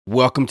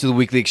Welcome to the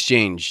Weekly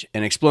Exchange,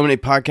 an Exploring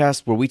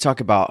podcast where we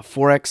talk about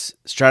Forex,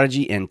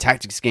 strategy, and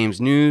tactics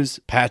games news,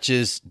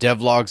 patches,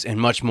 devlogs,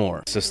 and much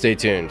more. So stay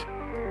tuned.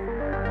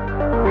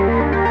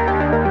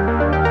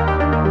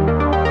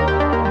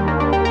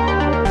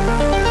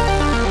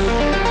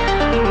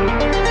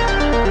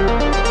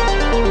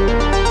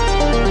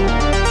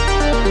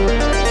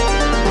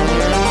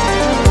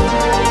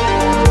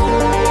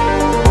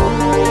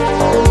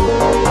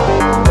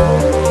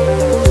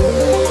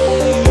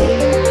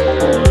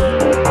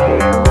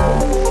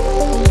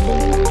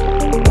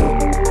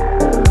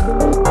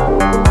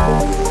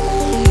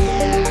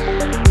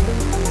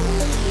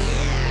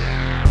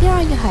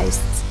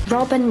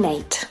 Rob and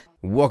Nate.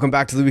 Welcome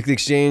back to the Weekly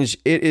Exchange.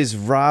 It is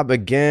Rob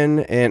again,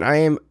 and I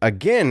am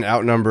again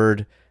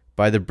outnumbered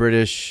by the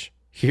British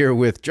here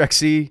with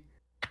Drexy.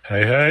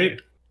 Hey.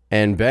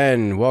 And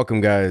Ben.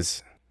 Welcome,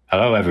 guys.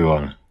 Hello,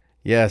 everyone.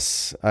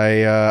 Yes,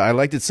 I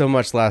liked it so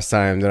much last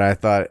time that I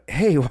thought,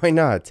 hey, why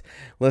not?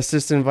 Let's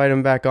just invite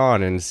him back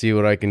on and see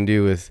what I can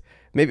do with...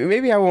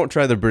 Maybe I won't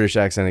try the British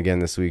accent again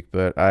this week,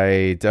 but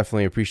I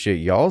definitely appreciate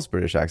y'all's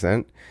British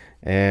accent,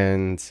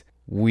 and...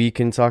 we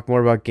can talk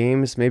more about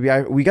games.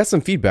 We got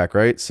some feedback,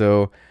 right?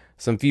 So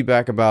some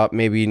feedback about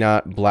maybe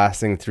not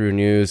blasting through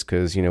news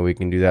because, we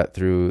can do that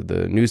through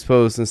the news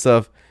posts and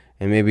stuff.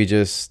 And maybe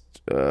just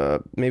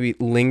maybe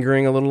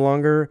lingering a little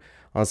longer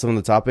on some of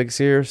the topics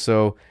here.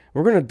 So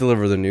we're going to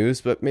deliver the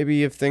news, but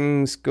maybe if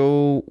things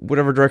go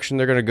whatever direction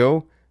they're going to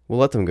go, we'll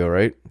let them go,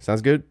 right?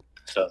 Sounds good?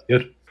 Sounds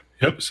good.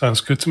 Yep, sounds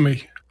good to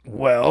me.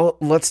 Well,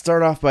 let's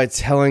start off by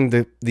telling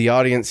the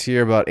audience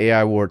here about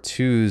AI War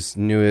 2's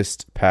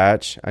newest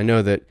patch. I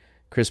know that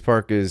Chris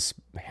Park is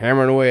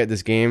hammering away at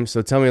this game,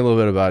 so tell me a little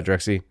bit about it,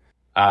 Drexy.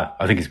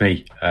 I think it's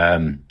me.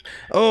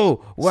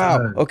 Oh,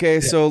 wow.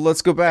 Okay, so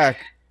let's go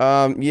back.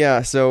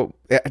 So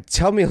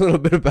tell me a little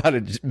bit about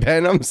it,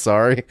 Ben. I'm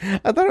sorry.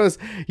 I thought it was,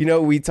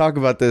 we talk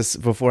about this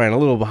beforehand, a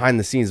little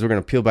behind the scenes. We're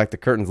going to peel back the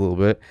curtains a little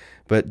bit.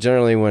 But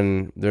generally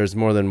when there's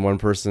more than one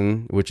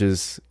person, which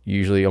is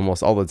usually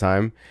almost all the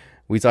time,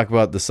 we talk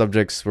about the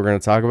subjects we're going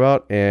to talk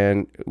about,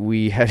 and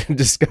we had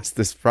discussed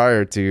this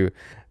prior to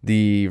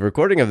the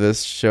recording of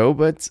this show,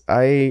 but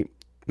I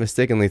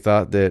mistakenly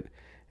thought that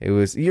it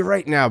was... You're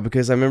right now,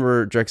 because I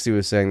remember Drexy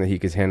was saying that he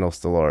could handle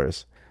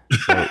Stellaris.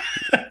 So,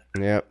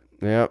 yep.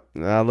 Now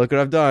look what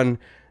I've done.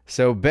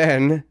 So,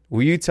 Ben,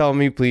 will you tell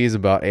me, please,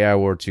 about AI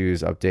War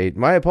 2's update?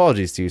 My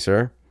apologies to you,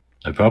 sir.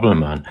 No problem,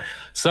 man.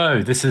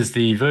 So this is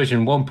the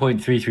version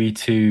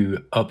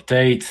 1.332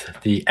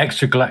 update, the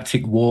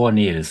Extragalactic War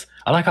nears.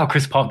 I like how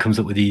Chris Park comes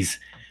up with these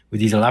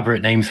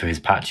elaborate names for his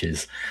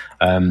patches.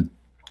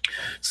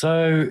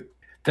 So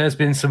there's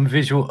been some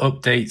visual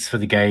updates for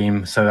the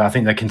game. So I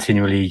think they're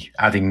continually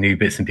adding new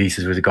bits and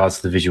pieces with regards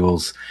to the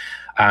visuals.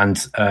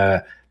 And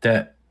I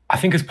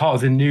think as part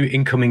of the new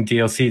incoming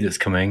DLC that's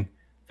coming,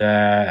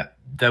 they're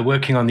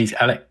working on these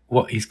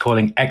what he's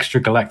calling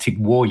extragalactic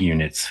war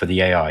units for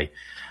the AI.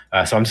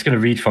 So I'm just going to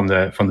read from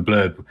the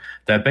blurb.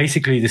 They're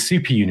basically the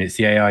super units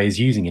the AI is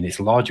using in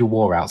its larger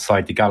war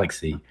outside the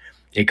galaxy.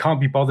 It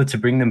can't be bothered to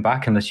bring them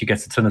back unless you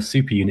get a ton of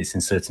super units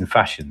in certain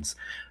fashions.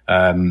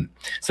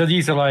 So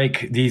these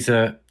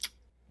are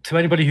to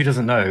anybody who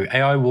doesn't know,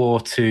 AI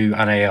War 2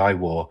 and AI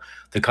War,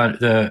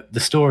 the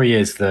story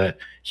is that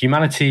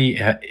humanity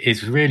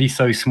is really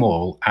so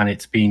small, and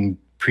it's been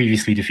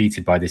previously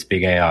defeated by this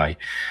big AI,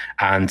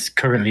 and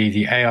currently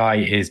the AI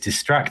is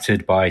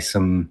distracted by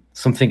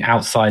something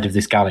outside of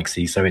this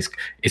galaxy, so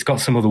it's got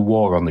some other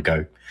war on the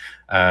go,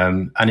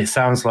 and it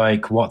sounds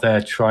like what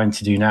they're trying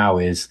to do now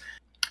is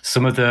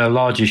some of the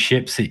larger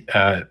ships,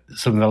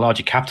 some of the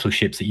larger capital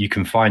ships that you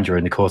can find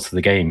during the course of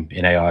the game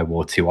in AI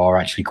War 2 are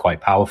actually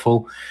quite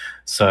powerful.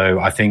 So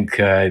I think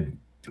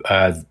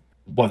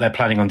what they're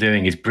planning on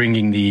doing is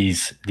bringing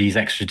these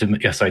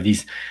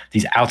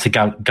outer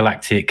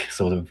galactic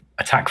sort of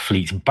attack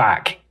fleets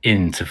back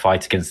in to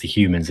fight against the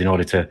humans in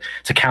order to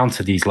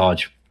counter these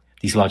large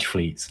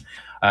fleets.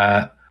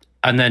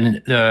 And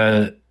then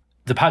the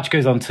patch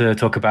goes on to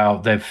talk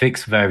about they've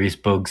fixed various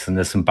bugs, and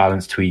there's some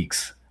balance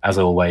tweaks as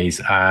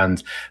always,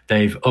 and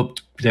they've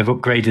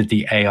upgraded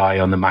the AI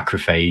on the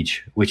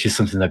macrophage, which is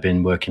something they've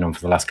been working on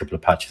for the last couple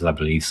of patches, I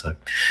believe. So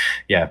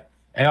yeah,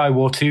 AI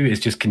War 2 is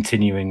just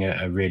continuing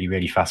at a really,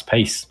 really fast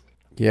pace.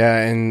 Yeah,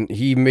 and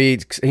he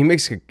makes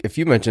a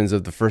few mentions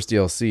of the first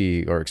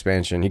DLC or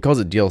expansion. He calls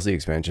it DLC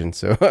expansion,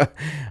 so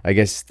I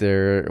guess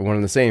they're one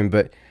and the same.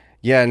 But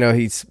yeah, no,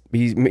 he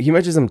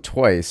mentions them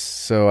twice,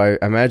 so I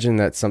imagine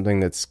that's something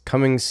that's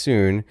coming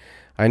soon.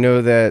 I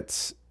know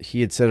that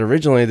he had said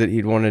originally that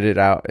he'd wanted it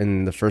out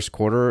in the first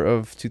quarter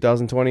of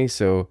 2020,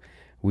 so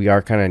we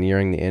are kind of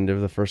nearing the end of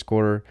the first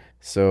quarter.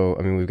 So,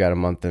 I mean, we've got a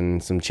month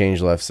and some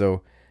change left,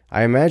 so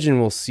I imagine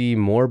we'll see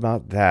more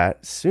about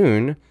that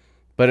soon.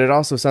 But it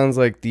also sounds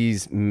like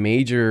these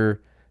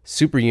major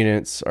super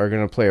units are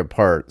going to play a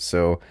part.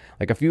 So,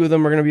 like, a few of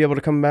them are going to be able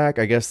to come back.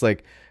 I guess,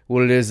 like,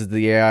 what it is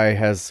the AI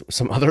has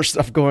some other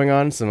stuff going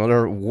on, some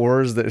other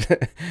wars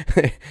that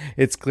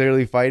it's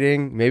clearly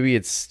fighting. Maybe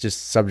it's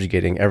just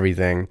subjugating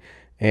everything.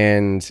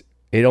 And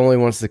it only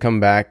wants to come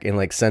back and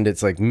like send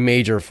its like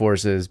major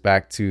forces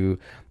back to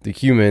the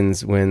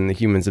humans when the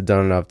humans have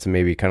done enough to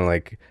maybe kind of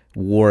like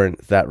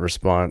warrant that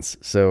response.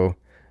 So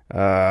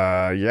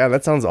yeah,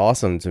 that sounds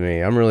awesome to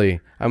me.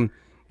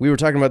 We were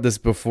talking about this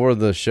before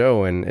the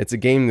show, and it's a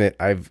game that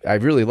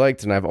I've really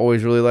liked and I've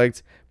always really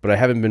liked, but I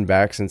haven't been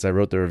back since I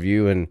wrote the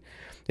review, and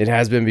it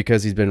has been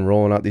because he's been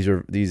rolling out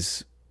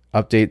these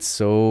updates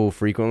so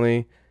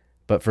frequently.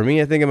 But for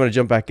me, I think I'm going to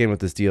jump back in with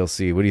this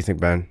DLC. What do you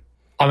think, Ben?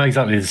 I'm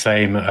exactly the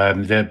same.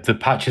 The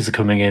patches are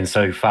coming in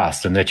so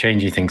fast and they're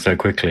changing things so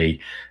quickly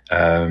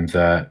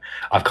that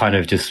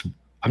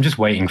I'm just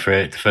waiting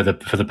for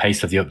the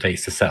pace of the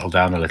updates to settle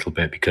down a little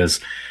bit because,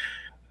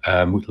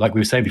 like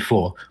we were saying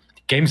before,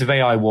 games of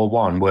AI War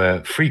 1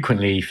 were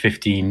frequently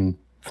 15,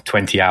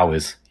 20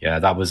 hours. Yeah,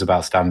 that was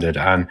about standard.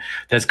 And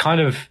there's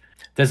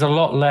a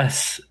lot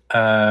less.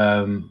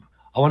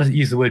 I want to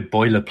use the word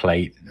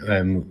boilerplate,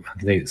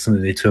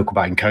 something they talk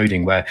about in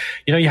coding, where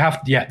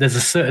there's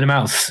a certain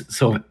amount of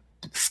sort of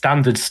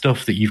standard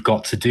stuff that you've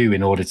got to do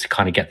in order to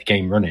kind of get the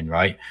game running,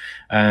 right?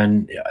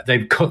 And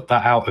they've cut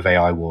that out of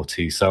AI War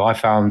 2. So I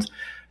found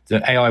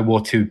that AI War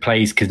 2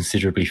 plays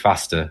considerably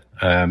faster.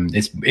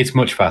 It's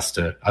much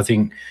faster. I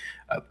think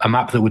a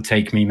map that would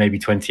take me maybe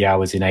 20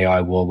 hours in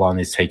AI War 1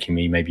 is taking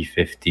me maybe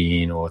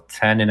 15 or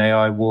 10 in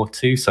AI War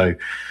 2. So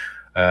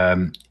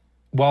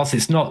whilst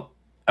it's not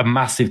a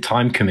massive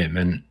time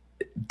commitment,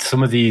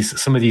 some of these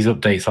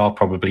updates are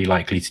probably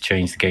likely to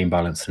change the game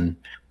balance and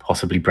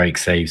possibly break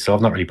saves. So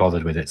I've not really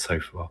bothered with it so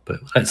far. But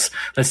let's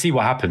see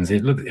what happens. We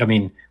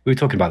were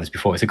talking about this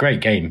before. It's a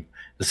great game.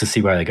 Let's just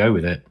see where they go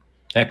with it.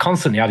 They're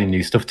constantly adding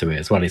new stuff to it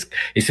as well. It's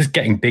just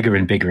getting bigger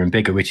and bigger and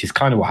bigger, which is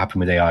kind of what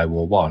happened with AI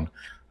War 1.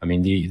 I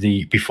mean,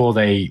 before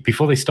they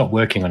stopped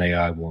working on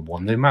AI War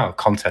 1, the amount of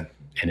content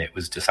in it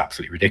was just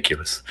absolutely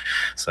ridiculous.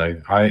 So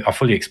I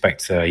fully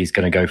expect he's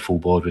going to go full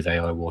board with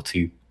AI War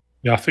 2.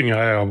 Yeah, I think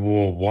AI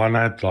War 1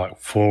 had like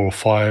 4 or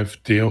 5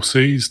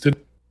 DLCs, did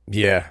it?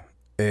 Yeah,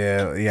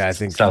 I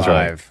think Sounds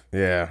 5. Right.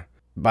 Yeah.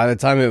 By the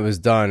time it was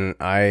done,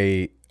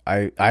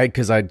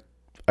 because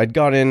I'd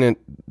got in at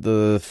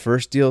the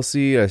first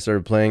DLC, I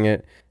started playing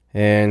it,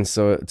 and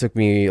so it took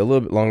me a little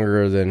bit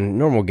longer than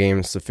normal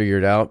games to figure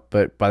it out.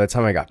 But by the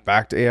time I got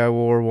back to AI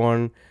War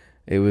 1,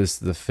 it was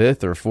the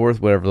 5th or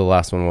 4th, whatever the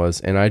last one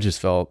was, and I just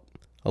felt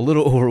a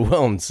little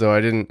overwhelmed. So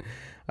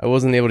I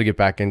wasn't able to get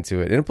back into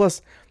it. And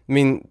plus,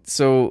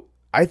 so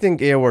I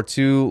think AI War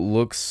 2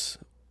 looks,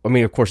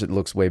 of course it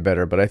looks way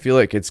better, but I feel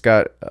like it's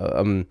got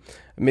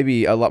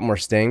maybe a lot more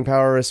staying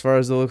power as far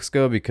as the looks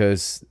go,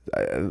 because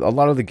a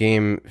lot of the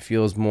game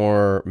feels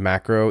more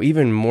macro,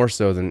 even more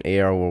so than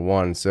AI War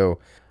 1. So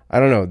I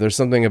don't know. There's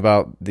something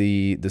about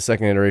the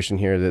second iteration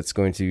here that's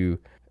going to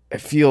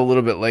feel a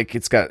little bit like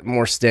it's got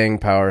more staying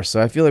power. So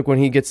I feel like when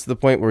he gets to the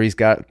point where he's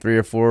got 3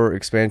 or 4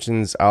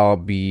 expansions, I'll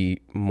be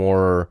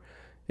more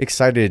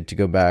excited to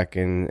go back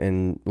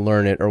and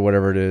learn it or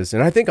whatever it is.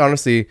 And I think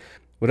honestly,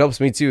 what helps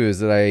me too is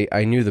that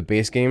I knew the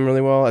base game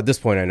really well. At this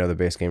point, I know the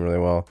base game really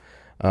well.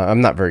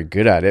 I'm not very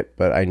good at it,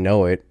 but I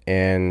know it.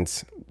 And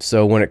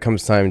so when it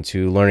comes time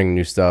to learning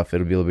new stuff,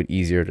 it'll be a little bit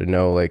easier to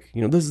know, like,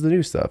 this is the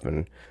new stuff,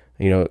 and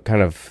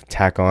kind of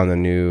tack on the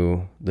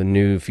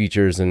new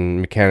features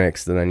and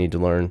mechanics that I need to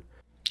learn.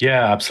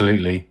 Yeah,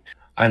 absolutely.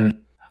 And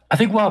I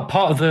think part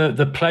of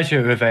the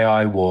pleasure of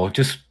AI War,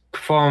 just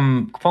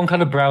from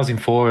kind of browsing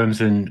forums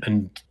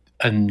and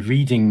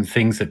reading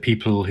things that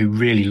people who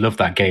really love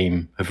that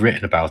game have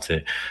written about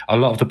it, a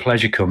lot of the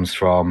pleasure comes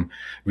from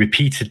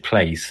repeated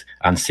plays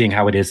and seeing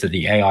how it is that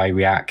the AI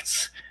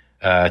reacts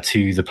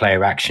to the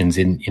player actions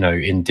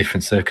in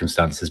different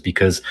circumstances.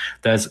 Because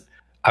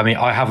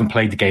I haven't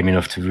played the game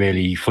enough to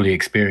really fully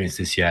experience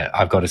this yet,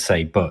 I've got to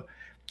say, but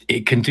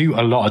it can do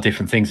a lot of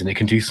different things, and it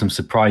can do some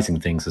surprising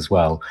things as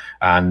well.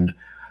 And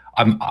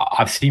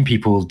I've seen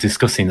people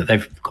discussing that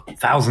they've got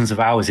thousands of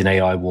hours in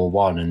AI War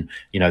 1, and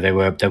they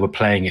were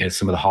playing it at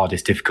some of the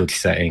hardest difficulty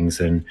settings,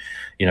 and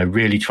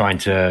really trying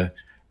to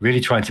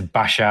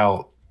bash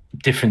out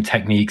different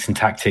techniques and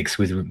tactics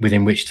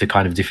within which to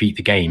kind of defeat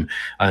the game,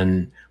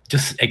 and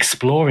just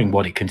exploring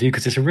what it can do,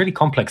 because it's a really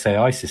complex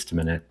AI system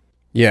in it.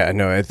 Yeah,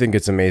 no, I think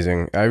it's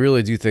amazing. I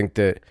really do think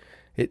that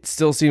it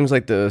still seems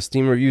like the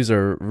Steam reviews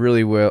are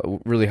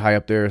really high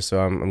up there. So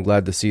I'm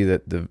glad to see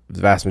that the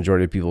vast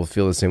majority of people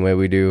feel the same way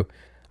we do.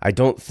 I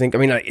don't think.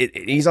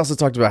 He's also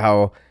talked about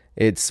how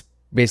it's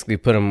basically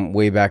put him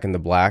way back in the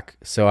black.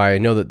 So I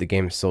know that the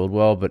game sold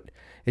well, but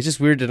it's just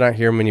weird to not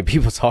hear many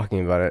people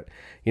talking about it.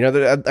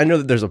 I know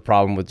that there's a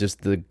problem with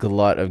just the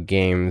glut of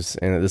games,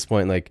 and at this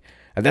point, like,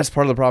 that's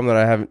part of the problem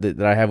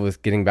that I have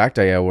with getting back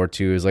to AI War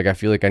 2 is, like, I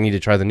feel like I need to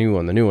try the new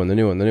one.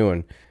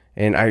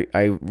 And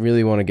I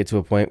really want to get to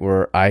a point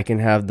where I can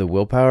have the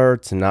willpower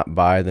to not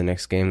buy the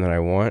next game that I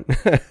want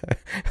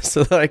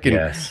so that I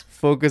can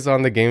focus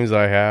on the games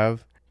I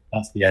have.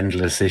 That's the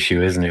endless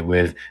issue, isn't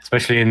it?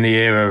 Especially in the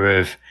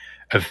era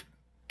of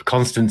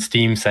constant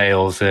Steam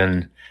sales,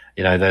 and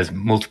there's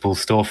multiple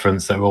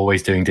storefronts that are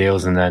always doing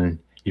deals, and then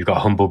you've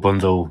got Humble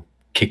Bundle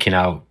kicking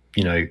out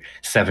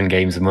 7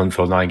 games a month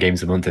or 9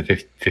 games a month at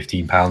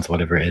 £15 or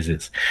whatever it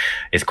is,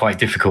 it's quite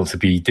difficult to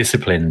be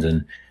disciplined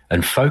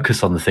and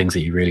focus on the things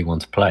that you really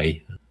want to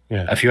play.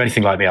 Yeah. If you're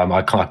anything like me,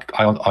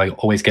 I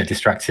always get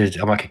distracted.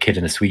 I'm like a kid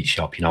in a sweet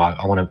shop.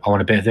 I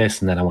want a bit of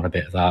this, and then I want a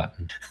bit of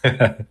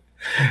that.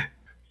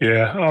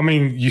 Yeah, I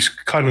mean, you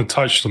kind of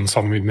touched on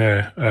something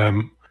there.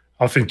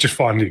 I think just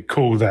finding it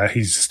cool that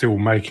he's still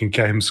making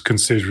games,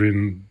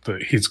 considering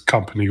that his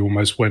company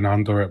almost went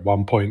under at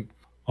one point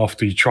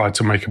after he tried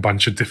to make a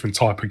bunch of different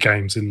type of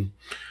games and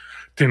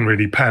didn't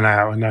really pan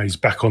out. And now he's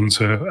back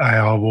onto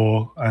AR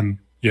War, and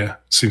yeah,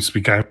 seems to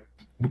be going.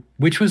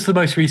 Which was the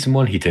most recent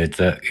one he did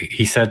that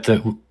he said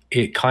that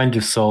it kind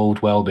of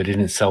sold well, but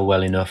didn't sell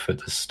well enough at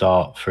the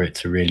start for it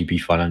to really be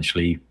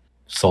financially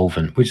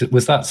solvent.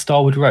 Was that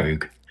Starward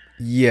Rogue?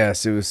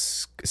 Yes, it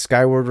was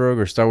Skyward Rogue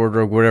or Starward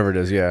Rogue, whatever it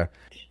is. Yeah,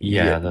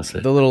 that's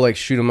it. The little like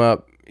shoot 'em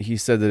up. He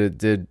said that it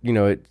did,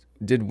 it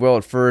did well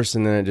at first,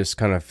 and then it just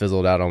kind of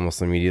fizzled out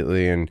almost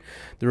immediately. And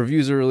the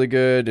reviews are really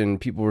good, and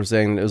people were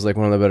saying it was like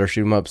one of the better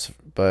shoot 'em ups,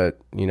 but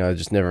it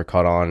just never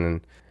caught on.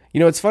 And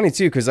it's funny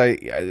too, because I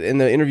in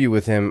the interview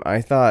with him,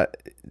 I thought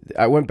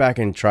I went back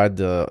and tried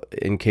the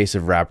In Case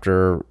of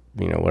Raptor,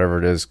 whatever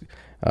it is,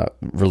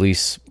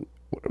 release,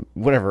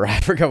 whatever, I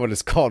forgot what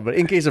it's called, but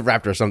In Case of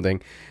Raptor or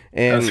something.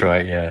 And that's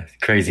right, yeah,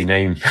 crazy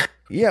name.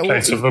 Yeah,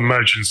 Case of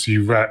Emergency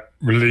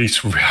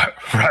Release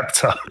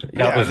Raptor.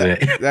 That was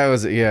it. That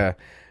was it. Yeah.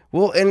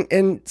 Well,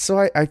 and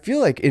so I feel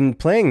like in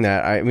playing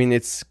that, I mean,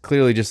 it's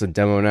clearly just a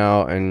demo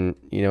now, and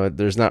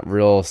there's not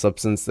real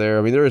substance there.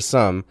 I mean, there is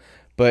some,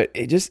 but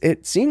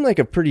it seemed like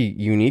a pretty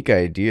unique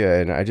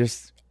idea, and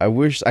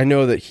I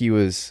know that he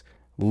was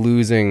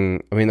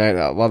losing. I mean,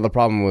 a lot of the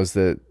problem was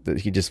that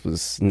he just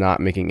was not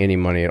making any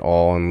money at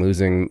all and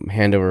losing money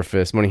hand over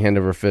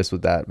fist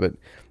with that. But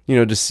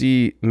to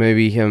see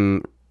maybe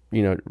him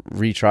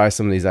retry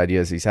some of these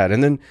ideas he's had,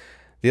 and then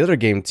the other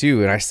game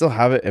too, and I still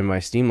have it in my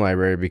Steam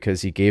library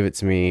because he gave it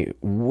to me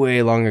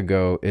way long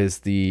ago, is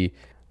the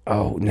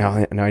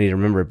now I need to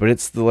remember it, but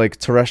it's the like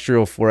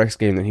terrestrial 4X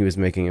game that he was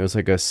making. It was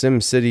like a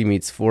Sim City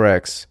meets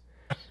 4X.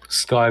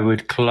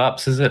 Skyward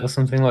Collapse, is it, or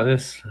something like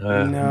this?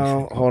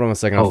 No, hold on a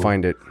second, I'll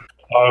find it.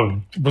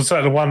 Was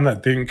that the one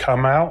that didn't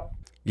come out?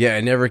 Yeah,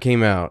 it never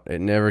came out.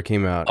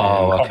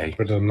 Oh, okay.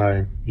 With the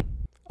name.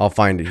 I'll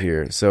find it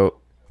here. So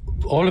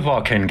all of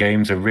Arcane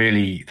games are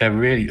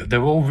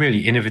they're all really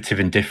innovative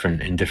and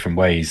different in different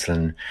ways.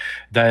 And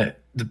the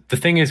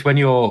thing is, when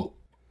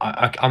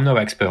I'm no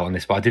expert on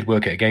this, but I did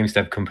work at a games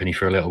dev company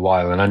for a little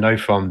while, and I know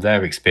from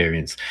their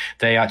experience,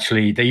 they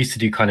used to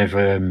do kind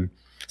of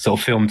sort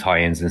of film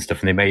tie-ins and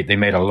stuff, and they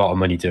made a lot of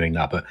money doing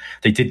that. But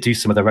they did do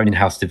some of their own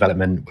in-house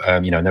development,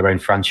 in their own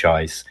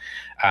franchise,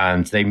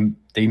 and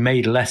they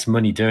made less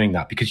money doing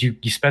that because you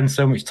spend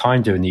so much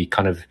time doing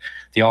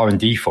the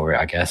R&D for it,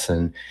 I guess,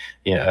 and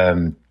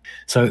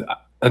so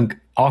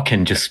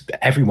Arcane, just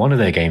every one of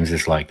their games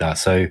is like that.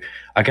 So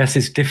I guess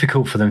it's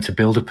difficult for them to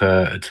build up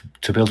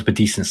a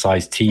decent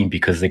sized team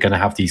because they're going to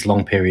have these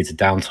long periods of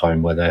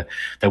downtime where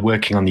they're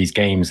working on these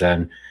games.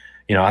 And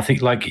I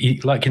think like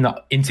in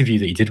that interview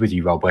that he did with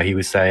you, Rob, where he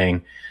was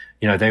saying,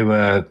 they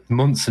were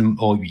months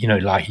or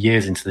like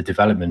years into the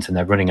development and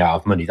they're running out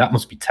of money. That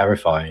must be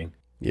terrifying.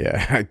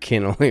 Yeah, I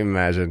can only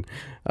imagine.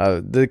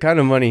 The kind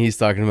of money he's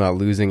talking about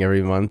losing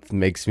every month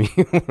makes me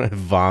want to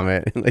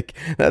vomit. Like,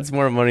 that's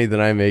more money than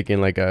I make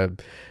in like a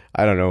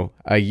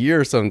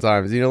year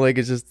sometimes.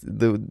 It's just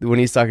when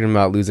he's talking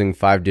about losing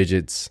 5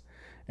 digits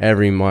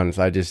every month,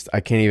 I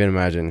can't even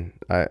imagine.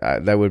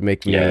 That would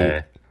make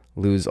me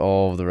lose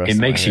all of the rest of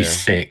my hair. It makes you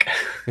sick.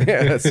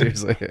 Yeah, that's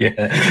seriously.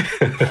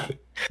 Yeah.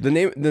 The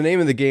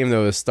name of the game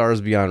though is Stars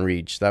Beyond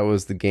Reach. That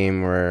was the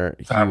game where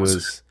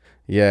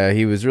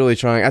he was really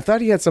trying. I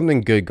thought he had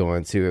something good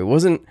going too. It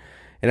wasn't,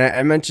 and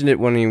I mentioned it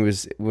when he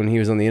was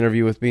on the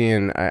interview with me,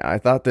 and I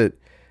thought that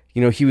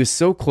he was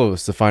so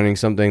close to finding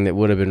something that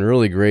would have been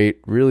really great,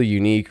 really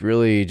unique,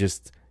 really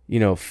just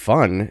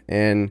fun,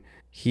 and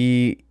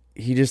he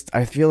just,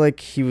 I feel like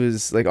he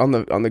was like on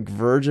the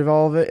verge of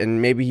all of it,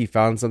 and maybe he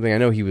found something. I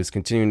know he was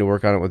continuing to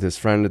work on it with his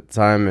friend at the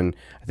time, and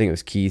I think it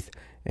was Keith.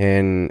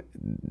 And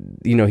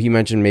he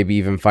mentioned maybe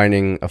even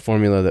finding a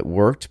formula that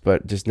worked,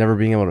 but just never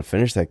being able to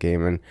finish that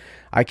game. And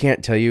I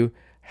can't tell you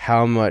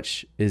how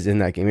much is in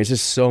that game. It's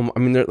just so, I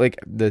mean, they're like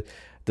the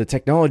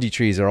technology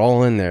trees are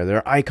all in there. There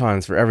are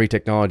icons for every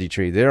technology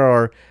tree. There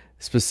are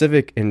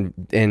specific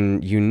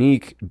and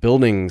unique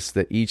buildings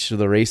that each of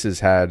the races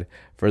had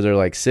for their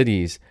like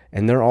cities,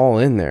 and they're all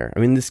in there.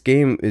 I mean, this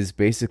game is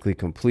basically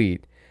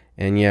complete,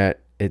 and yet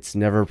it's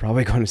never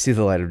probably going to see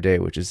the light of day,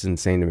 which is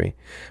insane to me.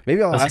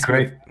 Maybe I'll ask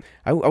him.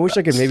 I wish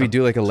I could maybe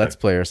do like a Let's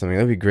Play or something.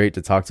 That'd be great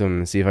to talk to him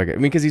and see if I could. I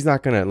mean, because he's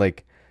not going to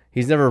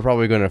he's never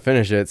probably going to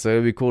finish it. So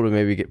it'd be cool to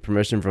maybe get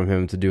permission from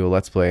him to do a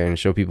Let's Play and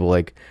show people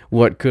like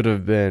what could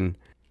have been.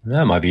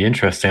 That might be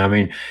interesting. I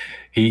mean,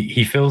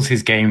 he fills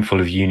his game full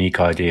of unique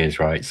ideas,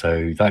 right?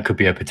 So that could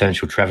be a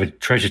potential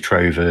treasure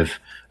trove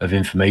of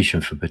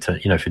information for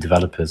for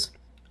developers,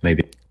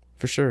 maybe.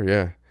 For sure,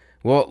 yeah.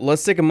 Well,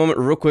 let's take a moment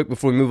real quick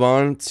before we move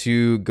on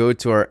to go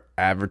to our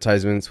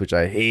advertisements, which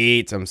I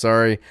hate. I'm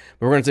sorry.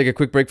 But we're going to take a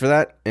quick break for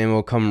that, and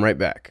we'll come right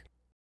back.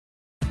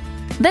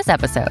 This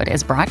episode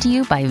is brought to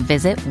you by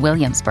Visit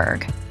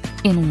Williamsburg.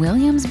 In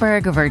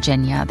Williamsburg,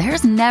 Virginia,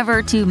 there's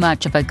never too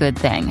much of a good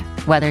thing.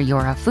 Whether you're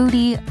a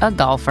foodie, a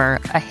golfer,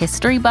 a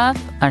history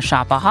buff, a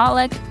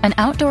shopaholic, an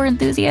outdoor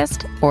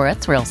enthusiast, or a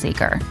thrill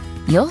seeker,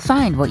 you'll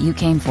find what you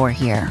came for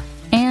here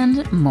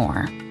and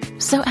more.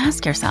 So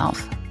ask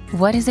yourself,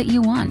 what is it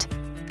you want?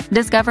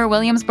 Discover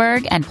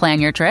Williamsburg and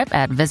plan your trip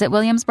at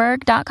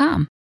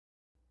visitwilliamsburg.com.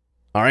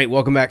 All right,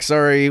 welcome back.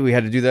 Sorry we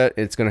had to do that.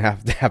 It's going to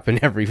have to happen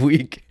every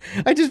week.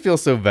 I just feel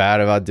so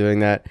bad about doing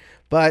that.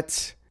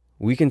 But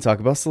we can talk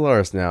about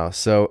Stellaris now.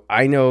 So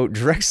I know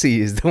Drexy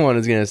is the one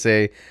who's going to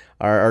say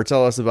or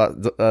tell us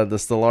about the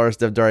Stellaris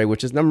Dev Diary,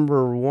 which is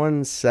number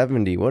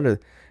 170. What an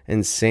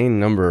insane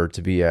number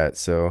to be at.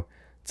 So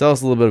tell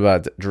us a little bit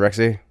about it,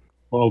 Drexy.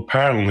 Well,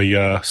 apparently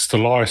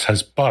Stellaris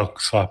has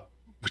bugs,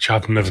 which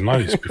I've never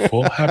noticed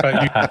before. How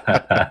about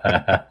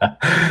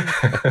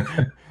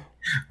you?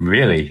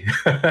 Really?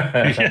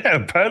 Yeah,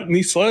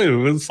 apparently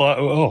so. It's like,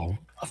 oh,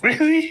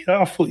 really?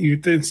 I thought you were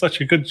doing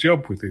such a good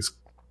job with this.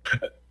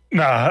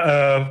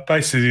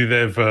 Basically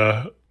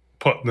they've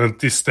put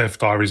this dev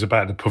diary is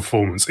about the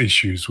performance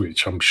issues,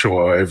 which I'm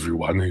sure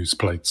everyone who's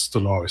played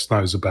Stellaris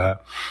knows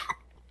about.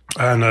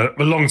 And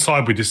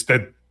alongside with this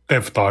dev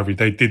diary,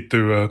 they did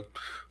do a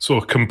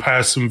sort of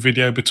comparison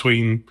video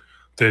between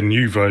their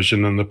new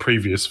version and the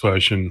previous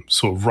version,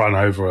 sort of run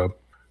over a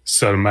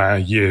certain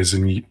amount of years.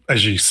 And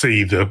as you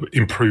see, the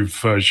improved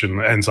version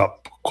ends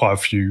up quite a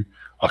few,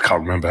 I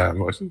can't remember how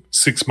much,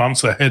 6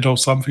 months ahead or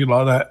something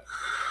like that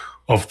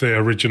of the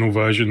original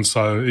version.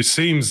 So it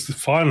seems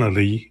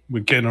finally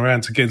we're getting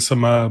around to getting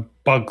some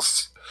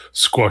bugs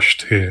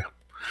squashed here.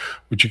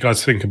 What do you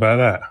guys think about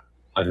that?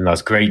 I think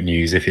that's great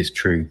news if it's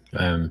true.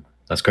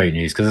 That's great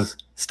news because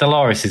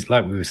Stellaris is,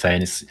 like we were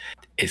saying,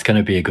 it's going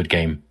to be a good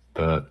game,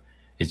 but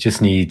it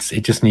just needs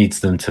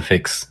them to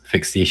fix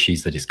the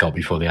issues that it's got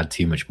before they add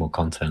too much more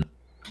content.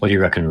 What do you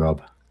reckon,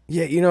 Rob?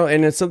 Yeah,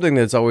 and it's something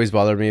that's always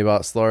bothered me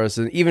about Stellaris,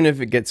 and even if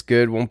it gets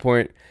good at one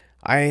point,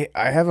 I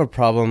have a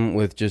problem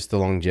with just the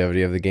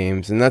longevity of the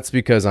games, and that's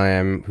because I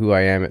am who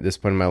I am at this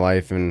point in my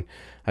life, and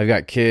I've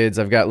got kids,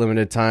 I've got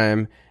limited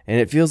time, and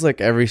it feels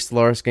like every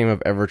Stellaris game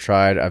I've ever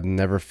tried, I've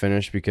never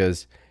finished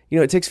because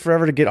it takes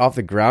forever to get off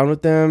the ground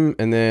with them.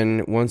 And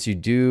then once you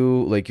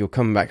do, like, you'll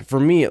come back. For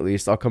me, at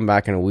least, I'll come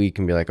back in a week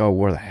and be like, oh,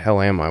 where the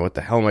hell am I? What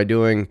the hell am I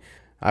doing?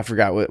 I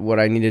forgot what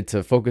I needed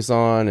to focus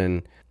on.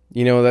 And,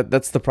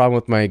 that's the problem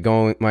with my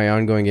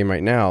ongoing game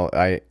right now.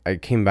 I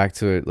came back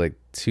to it like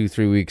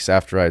 2-3 weeks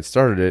after I had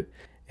started it.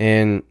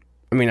 And,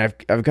 I mean,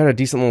 I've got a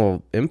decent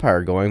little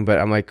empire going, but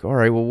I'm like, all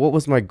right, well, what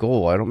was my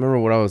goal? I don't remember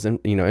what I was,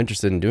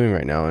 interested in doing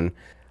right now. And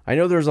I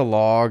know there's a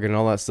log and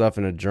all that stuff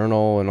and a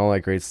journal and all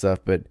that great stuff,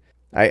 but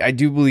I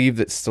do believe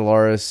that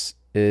Stellaris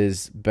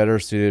is better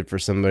suited for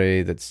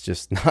somebody that's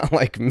just not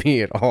like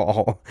me at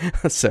all.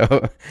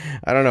 So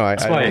I don't know.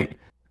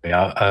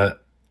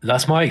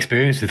 That's my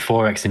experience with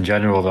 4X in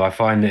general, though. I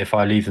find that if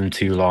I leave them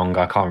too long,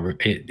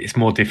 it's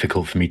more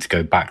difficult for me to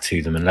go back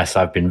to them unless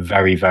I've been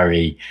very,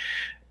 very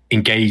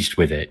engaged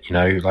with it.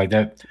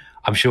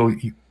 I'm sure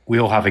we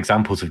all have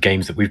examples of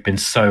games that we've been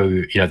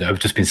so, that have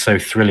just been so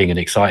thrilling and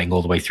exciting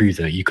all the way through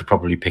that you could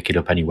probably pick it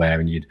up anywhere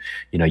and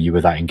you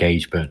were that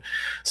engaged. But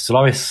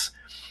Stellaris,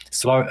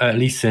 at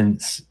least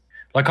since,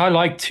 I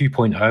like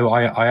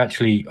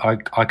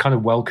 2.0, I kind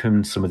of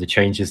welcomed some of the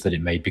changes that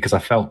it made because I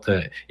felt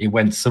that it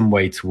went some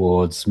way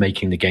towards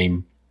making the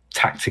game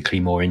tactically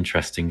more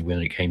interesting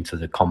when it came to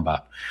the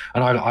combat.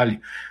 And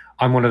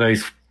I'm one of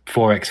those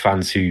 4X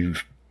fans who,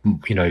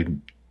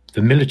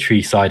 the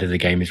military side of the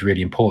game is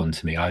really important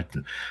to me. I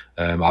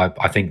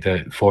think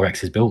that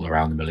 4X is built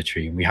around the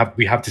military, and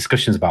we have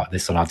discussions about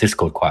this on our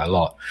Discord quite a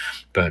lot.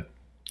 But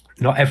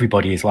not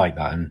everybody is like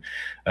that, and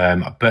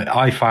but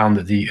I found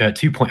that the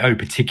 2.0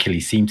 particularly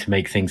seemed to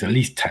make things at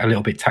least a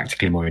little bit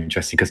tactically more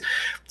interesting. Because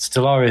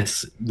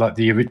Stellaris, like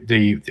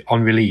the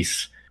on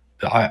release,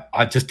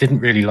 I just didn't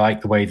really like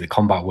the way that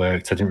combat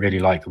worked. I didn't really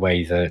like the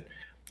way that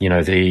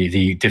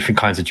the different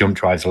kinds of jump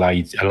drives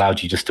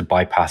allowed you just to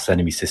bypass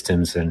enemy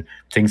systems and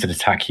things that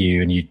attack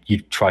you, and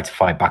you try to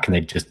fight back and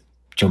they just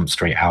jump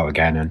straight out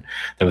again, and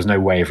there was no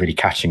way of really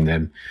catching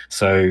them.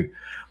 So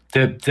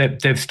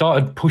they've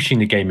started pushing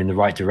the game in the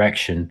right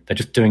direction. They're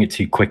just doing it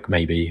too quick,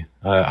 maybe.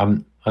 I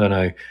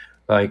don't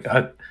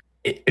know.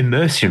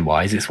 Immersion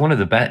wise, it's one of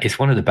the better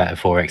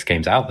 4X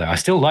games out there. I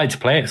still like to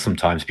play it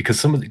sometimes because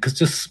some of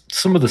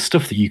the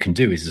stuff that you can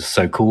do is just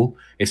so cool.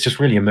 It's just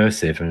really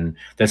immersive, and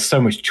there's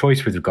so much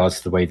choice with regards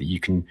to the way that you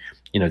can,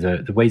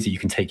 the ways that you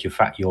can take your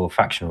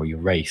faction or your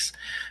race.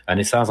 And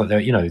it sounds like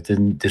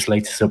this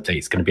latest update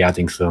is going to be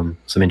adding some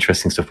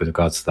interesting stuff with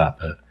regards to that.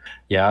 But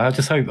yeah,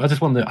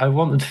 I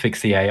want them to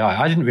fix the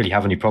AI. I didn't really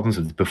have any problems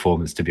with the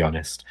performance, to be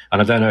honest.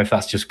 And I don't know if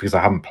that's just because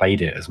I haven't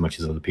played it as much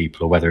as other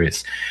people, or whether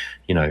it's,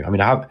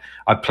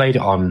 I played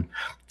it on.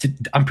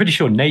 I'm pretty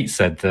sure Nate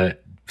said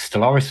that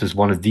Stellaris was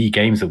one of the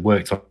games that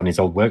worked on his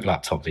old work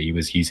laptop that he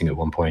was using at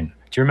one point.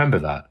 Do you remember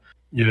that?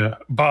 Yeah,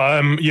 but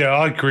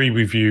I agree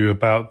with you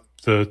about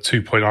the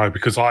 2.0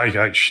 because I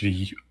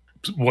actually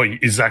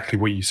exactly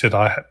what you said.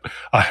 I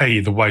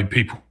hated the way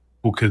people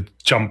could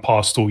jump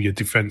past all your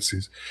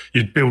defenses.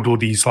 You'd build all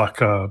these like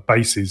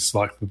bases,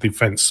 like the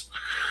defense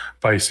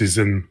bases,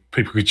 and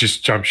people could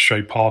just jump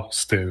straight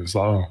past it. It was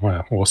like, oh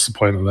wow, what's the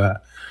point of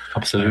that?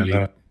 Absolutely.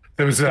 And,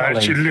 there was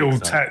actually a little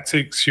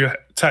tactic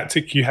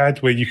you had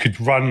where you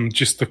could run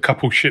just a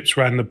couple ships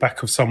around the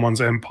back of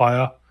someone's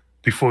empire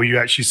before you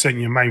actually sent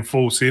your main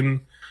force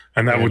in,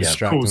 and that would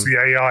cause the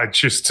AI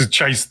just to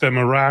chase them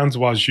around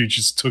whilst you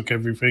just took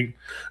everything.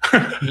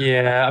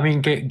 Yeah, I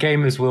mean,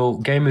 gamers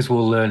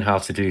will learn how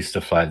to do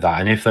stuff like that,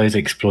 and if those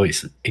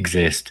exploits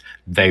exist,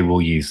 they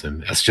will use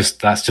them. That's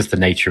just the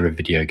nature of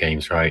video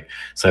games, right?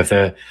 So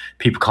if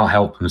people can't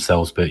help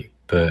themselves but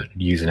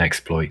use an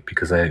exploit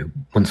because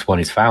once one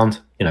is found,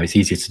 it's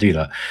easier to do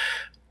that.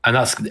 And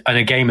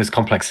a game as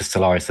complex as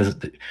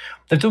Stellaris,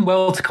 they've done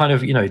well to kind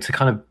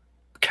of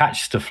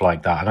catch stuff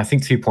like that. And I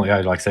think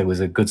 2.0, like I said, was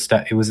a good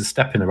step. It was a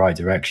step in the right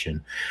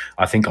direction.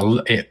 I think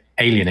it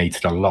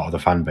alienated a lot of the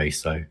fan base.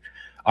 So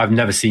I've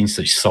never seen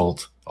such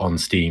salt on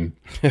Steam,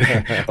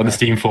 on the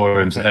Steam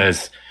forums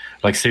as,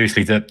 like,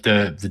 seriously,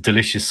 the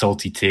delicious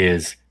salty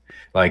tears.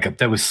 Like,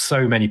 there was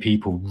so many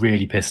people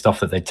really pissed off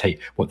that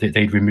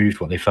they'd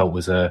removed what they felt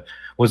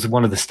was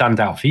one of the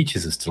standout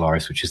features of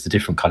Stellaris, which is the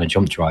different kind of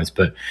jump drives.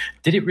 But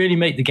did it really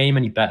make the game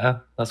any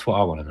better? That's what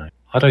I want to know.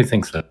 I don't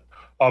think so.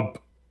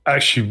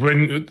 Actually,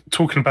 when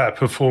talking about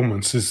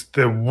performances,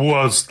 there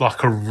was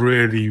like a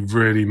really,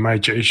 really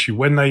major issue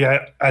when they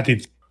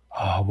added,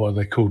 what are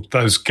they called?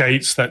 Those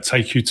gates that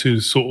take you to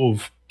sort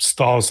of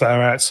stars that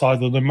are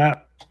outside of the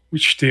map.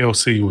 Which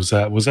DLC was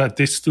that? Was that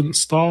Distant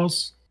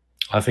Stars?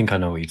 I think I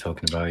know what you're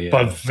talking about, yeah.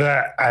 But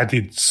that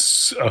added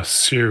a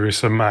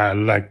serious amount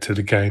of lag to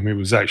the game. It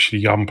was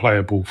actually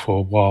unplayable for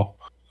a while.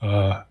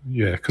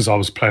 Because I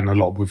was playing a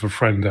lot with a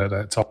friend at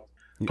that time.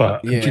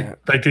 But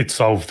they did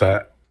solve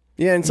that.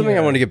 Yeah, and something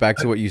I want to get back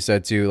to what you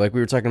said too. Like, we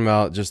were talking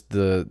about just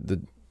the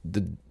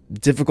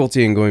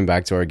difficulty in going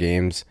back to our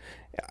games.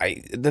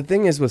 The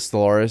thing is with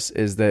Stellaris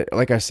is that,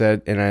 like I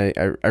said, and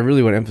I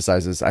really want to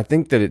emphasize this, I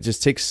think that it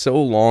just takes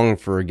so long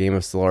for a game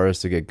of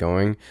Stellaris to get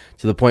going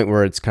to the point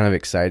where it's kind of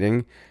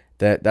exciting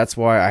that's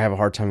why I have a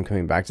hard time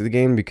coming back to the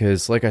game,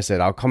 because, like I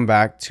said, I'll come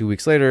back 2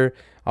 weeks later,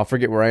 I'll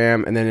forget where I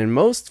am, and then in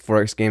most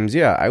 4X games,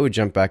 I would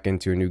jump back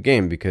into a new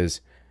game because,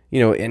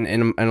 in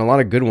a lot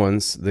of good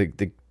ones,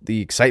 the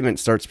excitement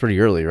starts pretty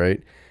early,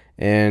 right?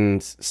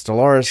 And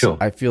Stellaris, sure.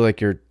 I feel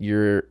like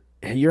you're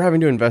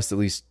having to invest at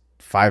least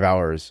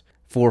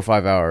 4 or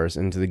 5 hours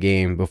into the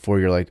game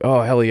before you're like,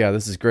 oh, hell yeah,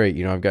 this is great.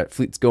 I've got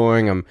fleets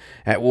going. I'm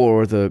at war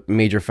with a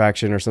major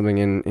faction or something.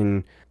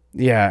 And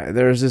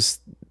there's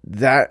just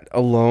that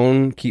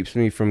alone keeps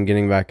me from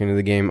getting back into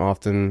the game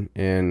often.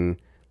 And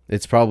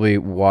it's probably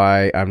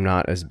why I'm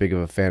not as big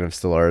of a fan of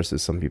Stellaris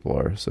as some people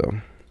are. So,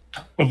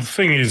 well, the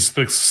thing is,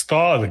 the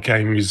start of the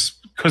game is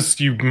because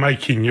you're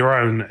making your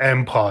own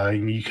empire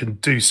and you can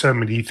do so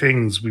many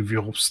things with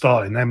your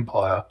starting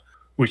empire,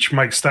 which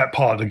makes that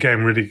part of the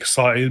game really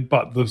exciting,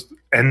 but the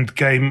end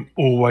game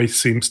always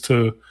seems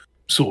to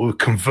sort of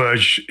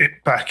converge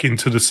it back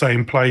into the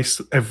same place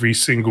every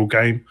single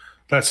game.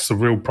 That's the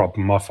real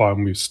problem I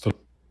find with stuff.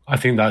 I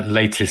think that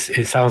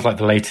it sounds like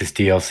the latest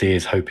DLC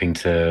is hoping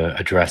to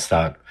address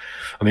that.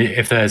 I mean,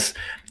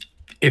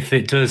 if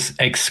it does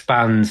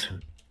expand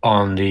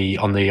on the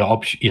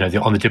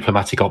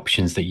diplomatic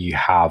options that you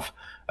have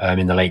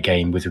in the late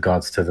game with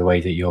regards to the way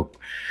that you're,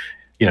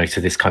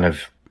 to this kind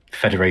of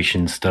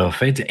Federation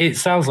stuff. It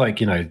sounds like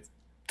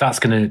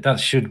that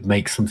should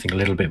make something a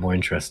little bit more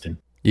interesting.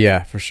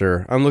 Yeah, for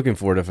sure. I'm looking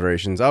forward to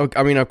Federations.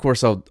 Of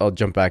course, I'll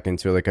jump back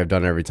into it like I've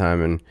done every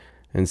time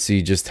and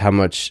see just how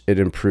much it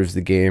improves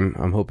the game.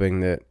 I'm hoping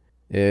that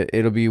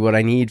it'll be what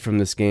I need from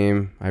this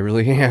game. I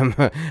really am.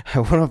 I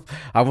want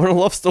to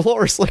love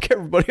Stellaris like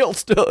everybody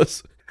else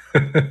does.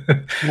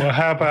 Well,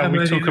 how about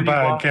we talk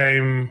about a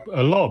game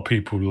a lot of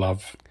people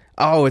love?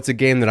 Oh, it's a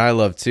game that I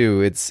love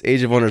too. It's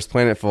Age of Wonders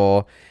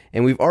Planetfall.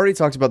 And we've already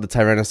talked about the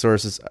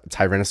Tyrannosaurus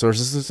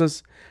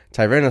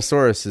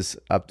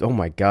up. Oh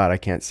my God, I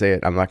can't say it.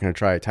 I'm not going to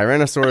try.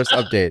 Tyrannosaurus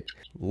update.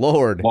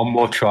 Lord. One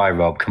more try,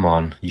 Rob. Come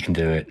on. You can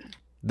do it.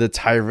 The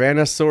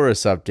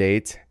Tyrannosaurus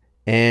update.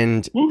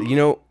 And,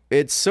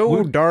 it's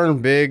so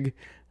darn big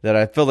that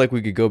I felt like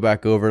we could go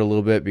back over it a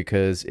little bit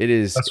because it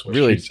is That's what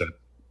really... she said.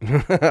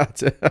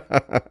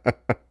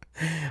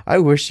 I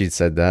wish she'd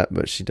said that,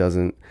 but she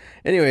doesn't.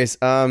 Anyways,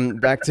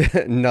 back to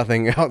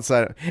anything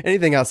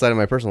outside of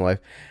my personal life.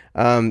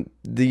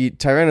 The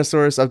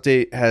Tyrannosaurus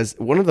update has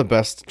one of the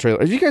best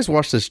trailers. Have you guys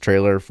watched this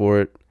trailer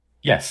for it?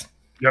 Yes.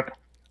 Yep.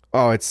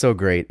 Oh, it's so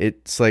great.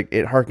 It's like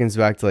it harkens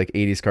back to like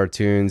 80s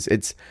cartoons.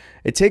 It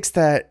takes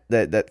that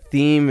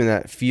theme and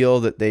that feel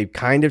that they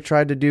kind of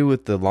tried to do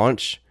with the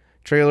launch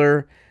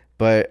trailer,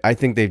 but I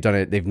think they've done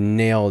it. They've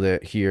nailed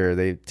it here.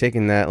 They've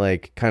taken that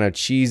like kind of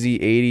cheesy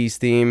 80s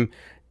theme,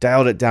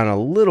 dialed it down a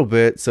little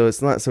bit so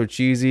it's not so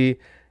cheesy,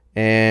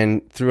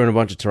 and threw in a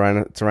bunch of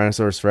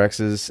Tyrannosaurus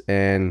Rexes,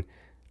 and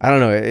I don't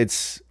know,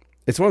 it's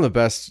one of the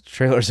best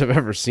trailers I've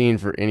ever seen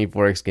for any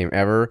 4X game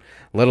ever,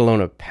 let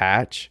alone a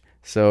patch.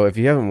 So if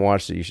you haven't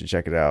watched it, you should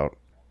check it out.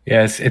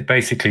 Yes, it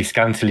basically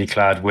scantily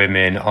clad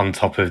women on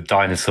top of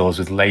dinosaurs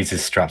with lasers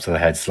strapped to their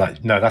heads.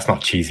 Like, no, that's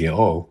not cheesy at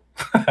all.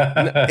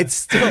 No, it's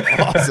still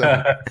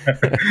awesome.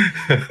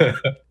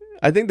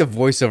 I think the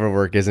voiceover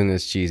work isn't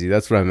as cheesy.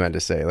 That's what I meant to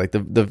say. Like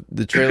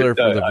the trailer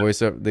for the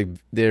voiceover,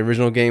 the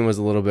original game was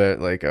a little bit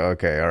like,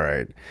 okay, all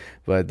right,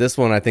 but this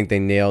one I think they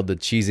nailed the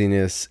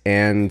cheesiness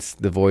and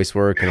the voice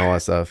work and all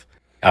that stuff.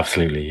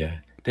 Absolutely, yeah.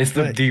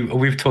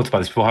 We've talked about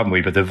this before, haven't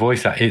we? But the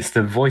voice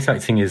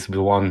acting is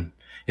the one.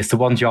 It's the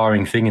one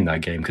jarring thing in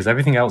that game because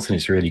everything else in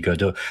it's really good.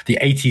 The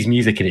 80s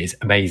music in it is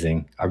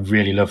amazing. I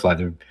really love like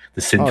the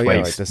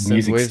synthwave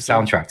music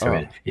soundtrack to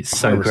it. It's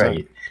so 100%.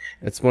 Great.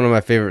 It's one of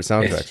my favorite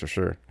soundtracks for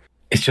sure.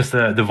 It's just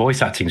the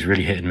voice acting is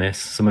really hit and miss.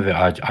 Some of it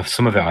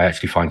I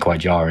actually find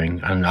quite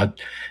jarring, and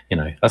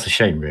that's a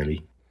shame,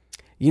 really.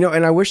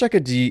 And I wish I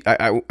could.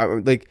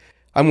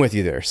 I'm with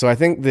you there. So I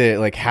think that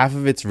like half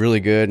of it's really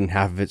good and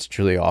half of it's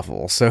truly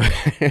awful. So,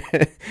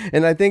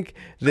 and I think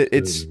that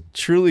it's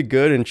truly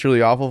good and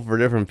truly awful for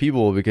different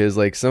people because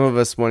like some of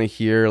us want to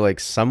hear like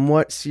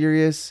somewhat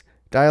serious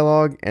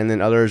dialogue, and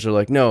then others are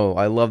like, no,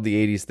 I love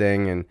the 80s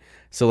thing, and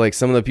so like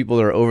some of the people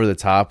that are over the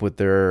top with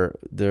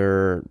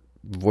their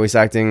voice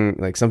acting,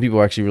 like some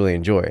people actually really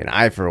enjoy, and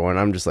I for one,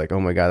 I'm just like, oh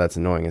my god, that's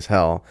annoying as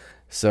hell.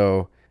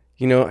 So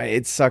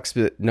it sucks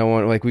that no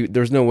one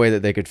there's no way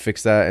that they could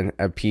fix that and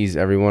appease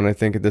everyone, I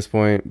think, at this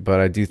point,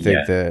 but I do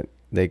think that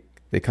they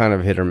kind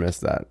of hit or miss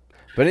that.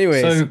 But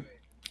anyways,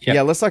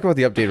 let's talk about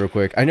the update real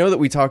quick. I know that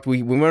we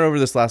went over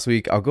this last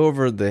week. I'll go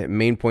over the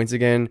main points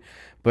again,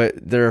 but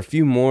there are a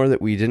few more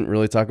that we didn't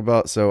really talk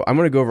about, so I'm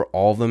going to go over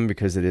all of them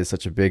because it is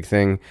such a big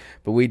thing.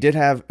 But we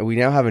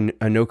now have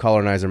a no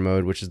colonizer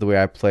mode, which is the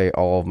way I play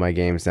all of my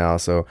games now.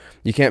 So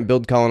you can't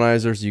build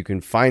colonizers, you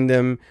can find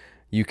them,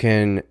 you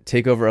can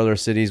take over other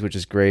cities, which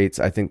is great.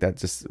 I think that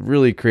just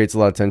really creates a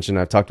lot of tension.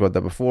 I've talked about that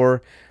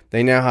before.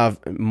 They now have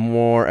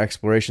more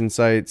exploration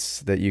sites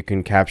that you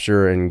can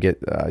capture and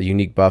get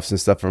unique buffs and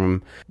stuff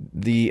from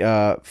the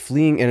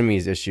fleeing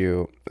enemies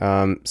issue.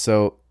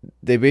 So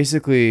they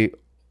basically,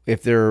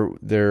 if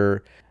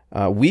they're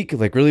weak,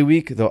 like really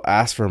weak, they'll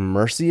ask for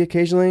mercy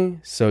occasionally.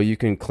 So you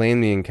can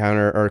claim the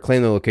encounter or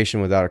claim the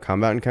location without a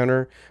combat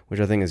encounter, which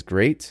I think is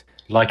great.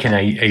 Like in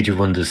Age of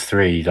Wonders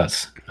 3,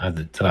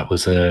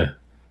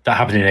 that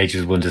happened in Age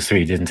of Wonders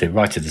 3, didn't it?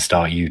 Right at the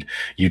start, you'd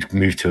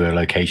move to a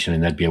location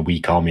and there'd be a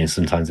weak army, and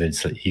sometimes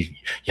you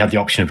had the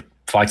option of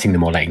fighting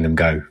them or letting them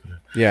go.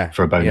 Yeah,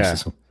 for a bonus or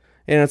something.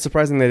 And it's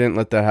surprising they didn't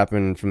let that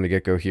happen from the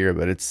get-go here,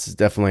 but it's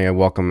definitely a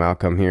welcome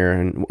outcome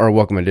here, or a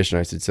welcome addition,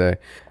 I should say.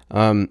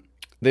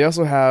 They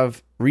also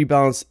have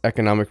rebalanced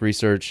economic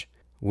research,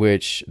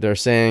 which they're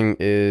saying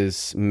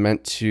has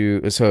meant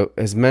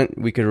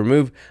we could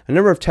remove a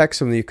number of techs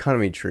from the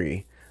economy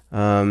tree.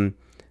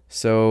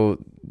 So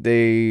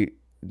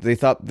they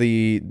thought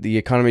the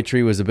economy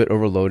tree was a bit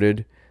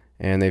overloaded,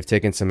 and they've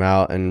taken some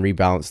out and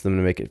rebalanced them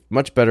to make it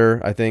much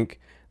better, I think.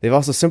 They've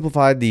also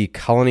simplified the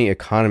colony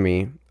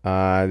economy.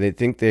 They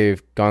think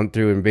they've gone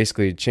through and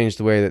basically changed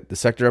the way that the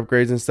sector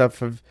upgrades and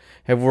stuff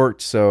have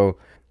worked. So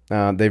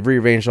they've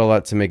rearranged all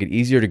that to make it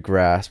easier to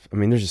grasp. I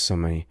mean, there's so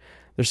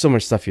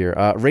much stuff here.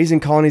 Raising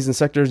colonies and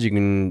sectors, you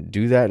can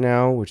do that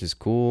now, which is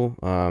cool.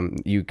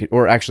 You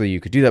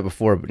could do that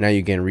before, but now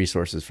you gain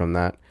resources from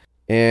that.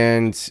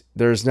 And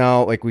there's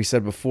now, like we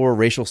said before,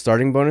 racial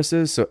starting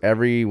bonuses. So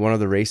every one of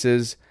the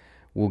races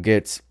will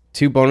get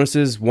 2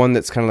 bonuses. One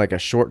that's kind of like a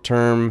short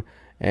term,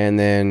 and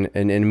then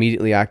and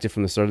immediately active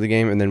from the start of the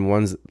game, and then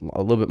one's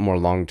a little bit more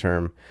long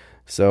term.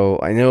 So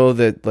I know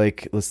that,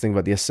 like, let's think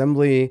about the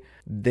assembly.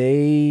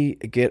 They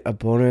get a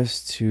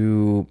bonus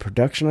to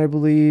production, I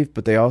believe,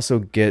 but they also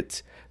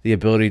get the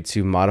ability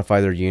to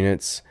modify their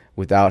units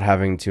without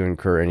having to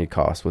incur any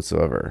cost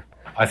whatsoever.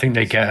 I think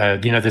they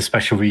get the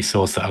special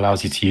resource that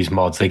allows you to use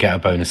mods. They get a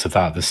bonus of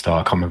that at the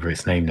start. I can't remember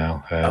its name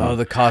now.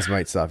 The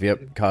Cosmite stuff.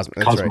 Yep,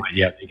 Cosmite. That's right.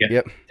 Yeah,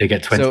 they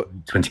get 20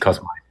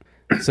 Cosmite.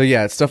 So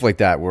yeah, it's stuff like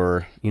that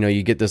where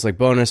you get this like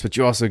bonus, but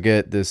you also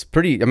get this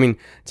pretty. I mean,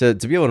 to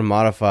be able to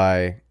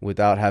modify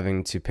without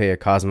having to pay a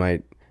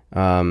Cosmite,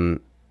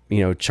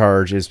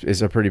 charge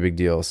is a pretty big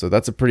deal. So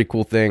that's a pretty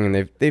cool thing,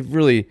 and they've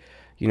really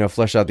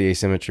fleshed out the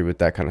asymmetry with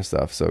that kind of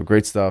stuff. So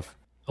great stuff.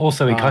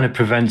 Also, it kind of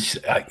prevents.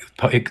 I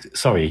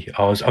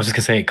was just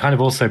gonna say it kind of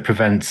also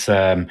prevents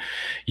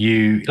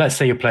you. Let's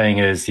say you're playing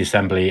as the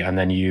assembly, and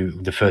then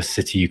the first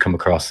city you come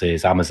across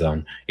is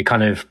Amazon.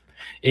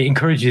 It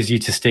encourages you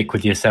to stick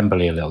with the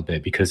assembly a little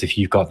bit, because if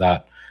you've got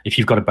a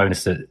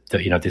bonus that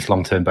this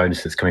long-term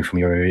bonus that's coming from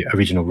your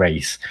original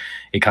race,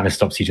 it kind of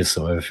stops you just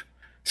sort of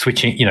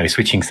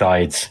switching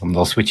sides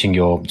or switching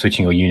your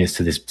units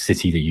to this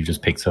city that you've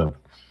just picked up.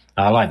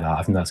 I like that.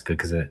 I think that's good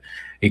because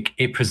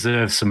it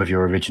preserves some of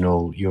your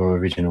original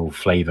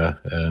flavor,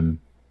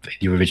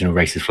 your original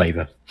race's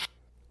flavor.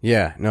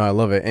 Yeah, no, I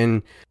love it.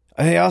 And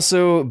they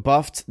also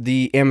buffed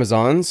the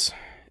Amazons,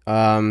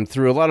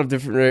 through a lot of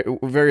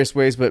different various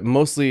ways, but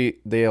mostly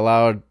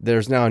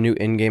there's now a new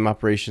in-game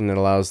operation that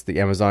allows the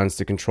Amazons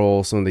to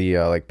control some of the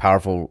like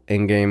powerful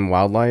in-game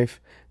wildlife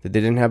that they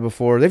didn't have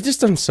before. They've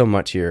just done so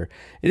much here.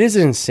 It is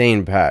an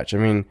insane patch. I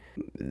mean,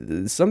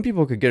 some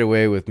people could get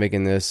away with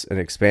making this an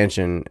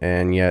expansion,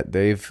 and yet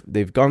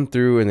they've gone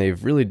through and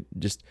they've really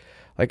just,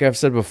 like I've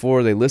said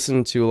before, they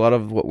listened to a lot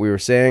of what we were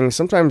saying.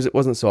 Sometimes it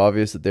wasn't so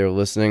obvious that they were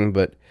listening,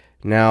 but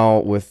now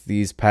with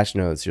these patch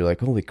notes, you're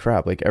like, holy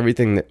crap, like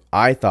everything that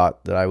I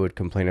thought that I would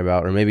complain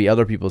about, or maybe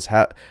other people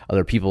have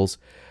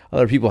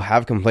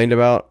complained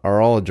about,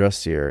 are all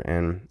addressed here.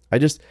 And I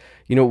just,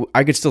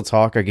 I could still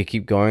talk, I could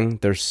keep going.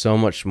 There's so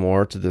much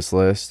more to this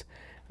list.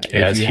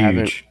 Yeah, it's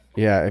huge.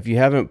 If you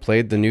haven't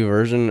played the new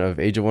version of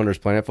Age of Wonders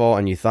Planetfall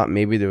and you thought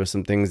maybe there was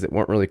some things that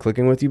weren't really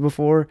clicking with you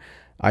before,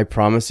 I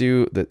promise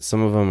you that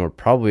some of them are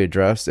probably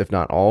addressed, if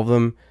not all of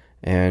them,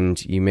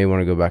 and you may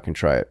want to go back and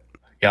try it.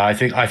 Yeah, I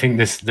think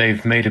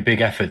they've made a big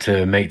effort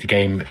to make the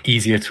game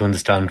easier to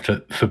understand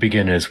for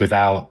beginners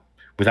without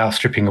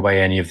stripping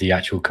away any of the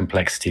actual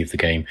complexity of the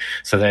game.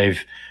 So they've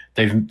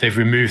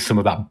removed some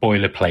of that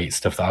boilerplate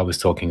stuff that I was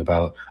talking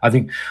about. I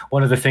think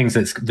one of the things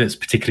that's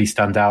particularly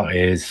stand out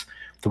is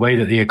the way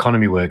that the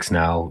economy works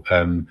now.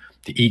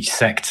 Each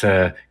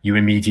sector, you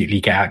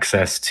immediately get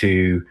access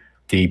to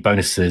the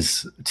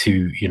bonuses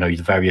to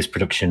the various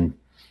production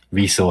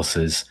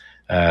resources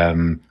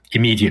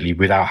immediately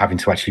without having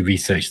to actually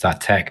research that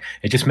tech.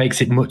 It just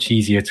makes it much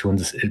easier to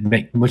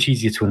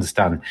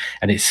understand,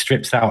 and it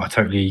strips out a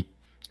totally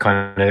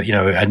kind of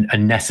a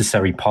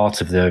necessary part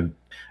of the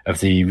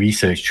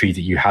research tree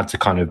that you had to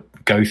kind of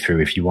go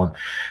through if you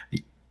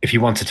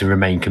wanted to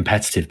remain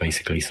competitive,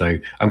 basically. So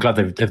I'm glad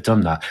they've done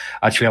that.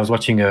 Actually, I was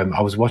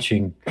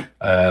watching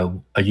a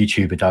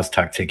YouTuber, Daz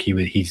Tactic.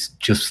 He's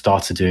just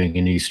started doing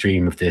a new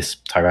stream of this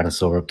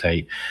Tyrannosaur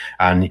update,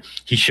 and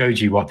he showed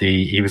you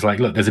he was like,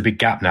 look, there's a big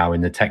gap now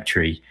in the tech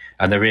tree,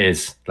 and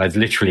there's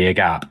literally a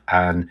gap,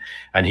 and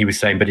he was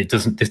saying, but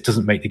this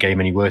doesn't make the game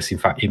any worse. In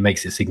fact, it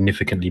makes it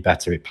significantly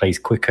better. It plays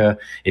quicker,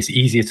 it's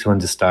easier to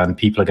understand,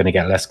 people are going to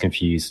get less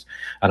confused.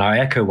 And I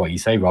echo what you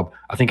say, Rob.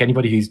 I think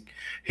anybody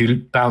who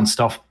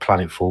bounced off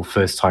Planetfall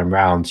first time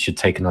round should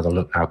take another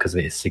look now, because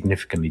it is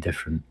significantly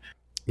different.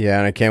 Yeah,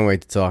 and I can't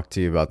wait to talk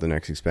to you about the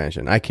next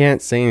expansion. I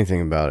can't say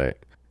anything about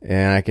it,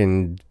 and I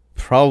can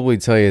probably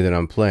tell you that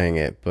I'm playing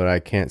it, but I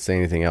can't say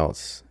anything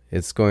else.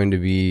 It's going to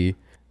be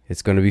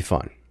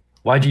fun.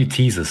 Why do you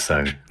tease us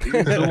so? I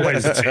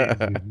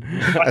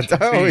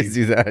always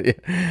do that.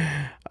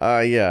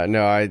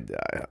 Yeah.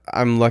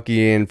 I'm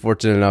lucky and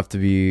fortunate enough to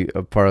be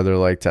a part of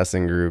their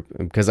testing group,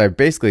 because I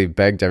basically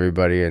begged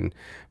everybody and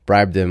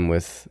bribed them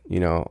with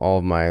all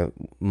of my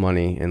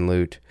money and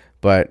loot.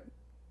 But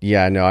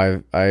yeah,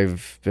 no,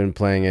 I've been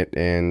playing it,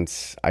 and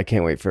I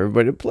can't wait for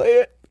everybody to play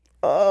it.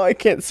 Oh, I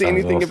can't say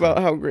anything awesome about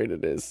how great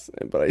it is,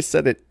 but I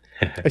said it.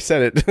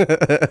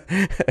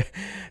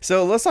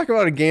 So let's talk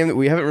about a game that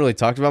we haven't really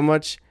talked about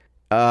much.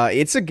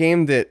 It's a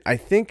game that I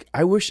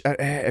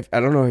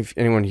don't know if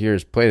anyone here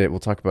has played it. We'll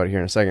talk about it here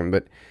in a second.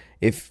 But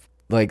if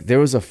there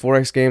was a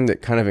 4X game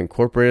that kind of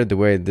incorporated the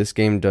way this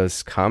game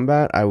does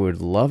combat, I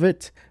would love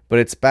it. But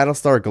it's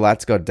Battlestar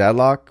Galactica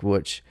Deadlock,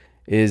 which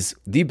is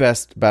the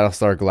best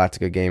Battlestar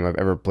Galactica game I've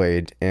ever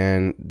played.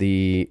 And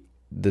the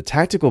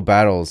tactical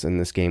battles in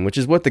this game, which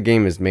is what the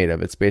game is made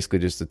of, it's basically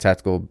just a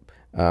tactical,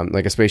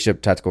 like a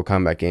spaceship tactical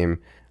combat game,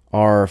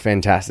 are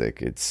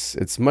fantastic.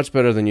 It's much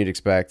better than you'd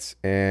expect.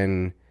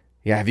 And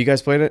yeah, have you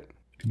guys played it?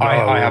 No,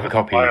 I have a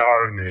copy. I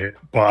own it,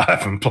 but I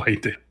haven't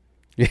played it.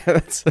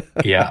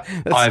 Yeah,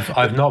 I've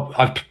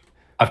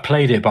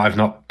played it, but I've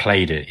not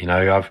played it.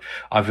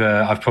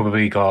 I've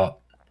probably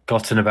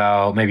gotten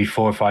about maybe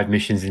 4 or 5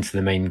 missions into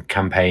the main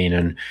campaign,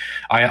 and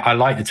I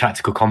like the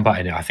tactical combat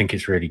in it. I think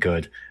it's really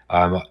good.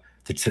 I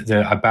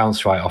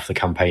bounced right off the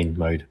campaign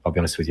mode, I'll be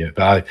honest with you,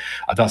 but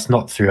that's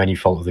not through any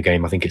fault of the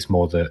game. I think it's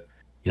more that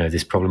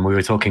this problem we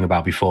were talking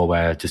about before,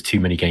 where just too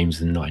many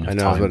games and not enough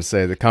time. I was about to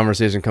say, the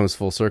conversation comes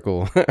full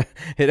circle.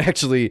 It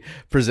actually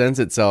presents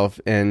itself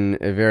in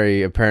a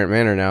very apparent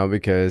manner now,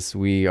 because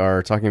we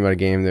are talking about a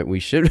game that we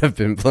should have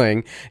been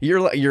playing.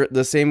 You're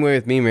the same way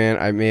with me, man.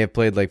 I may have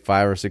played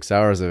 5 or 6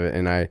 hours of it,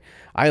 and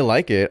I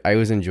like it. I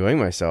was enjoying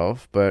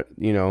myself, but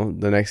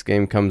the next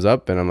game comes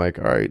up, and I'm like,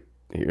 all right,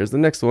 here's the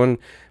next one.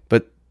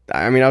 But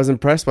I mean, I was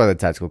impressed by the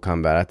tactical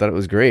combat. I thought it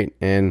was great,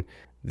 and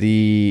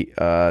the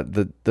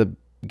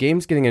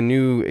game's getting a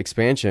new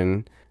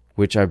expansion,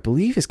 which I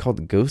believe is called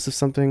the Ghost of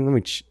something.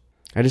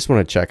 I just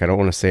want to check. I don't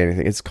want to say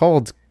anything. It's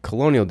called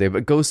Colonial Day,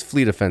 but Ghost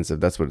Fleet Offensive.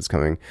 That's what it's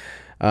coming.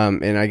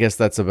 And I guess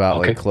that's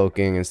about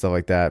cloaking and stuff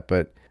like that.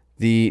 But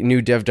the new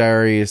dev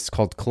diary is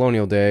called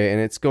Colonial Day, and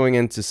it's going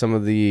into some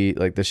of the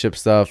the ship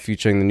stuff,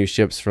 featuring the new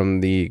ships from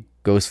the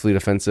Ghost Fleet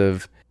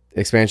Offensive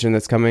expansion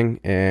that's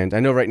coming. And I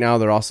know right now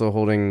they're also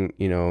holding,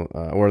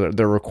 or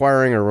they're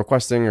requiring or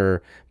requesting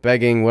or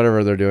begging,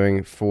 whatever they're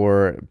doing,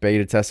 for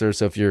beta testers.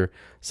 So if you're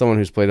someone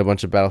who's played a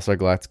bunch of Battlestar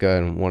Galactica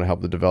and want to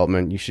help the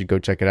development, you should go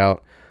check it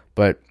out.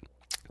 But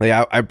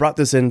I brought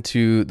this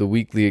into the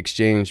weekly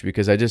exchange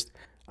because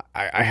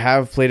I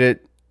have played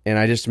it And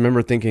I just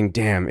remember thinking,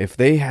 damn, if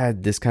they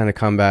had this kind of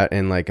combat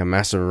in like a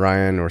Master of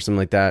Orion or something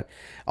like that.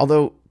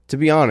 Although, to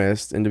be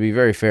honest, and to be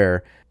very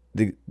fair,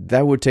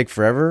 that would take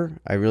forever.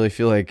 I really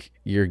feel like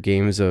your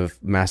games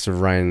of Master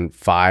of Orion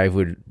 5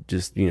 would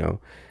just,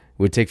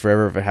 would take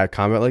forever if it had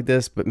combat like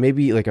this. But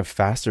maybe like a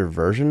faster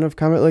version of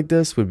combat like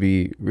this would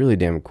be really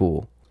damn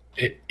cool.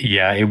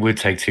 It would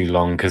take too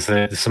long because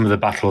some of the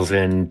battles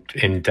in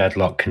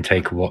Deadlock can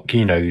take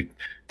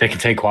they can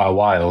take quite a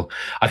while.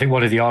 I think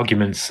one of the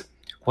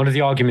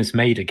arguments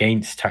made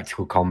against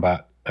tactical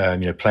combat,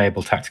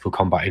 playable tactical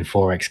combat in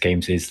 4X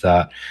games is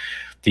that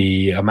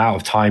the amount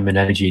of time and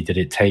energy that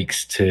it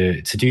takes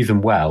to do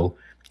them well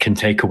can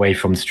take away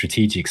from the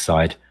strategic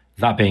side.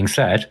 That being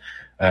said,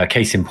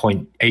 case in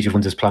point, Age of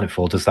Wonders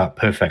Planetfall does that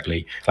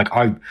perfectly. Like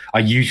I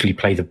usually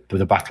play the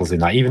battles in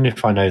that, even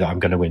if I know that I'm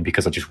going to win,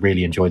 because I just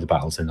really enjoy the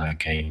battles in that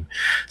game.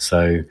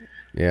 So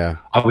yeah,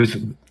 I was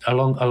a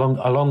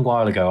long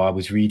while ago. I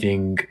was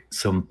reading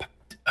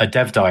a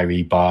dev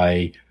diary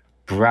by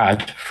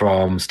Brad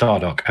from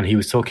Stardock, and he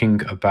was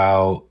talking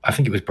about, I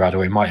think it was Brad,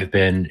 or it might have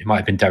been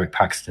Derek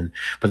Paxton,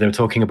 but they were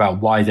talking about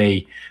why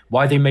they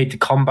made the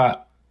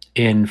combat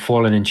in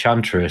Fallen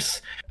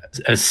Enchantress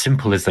as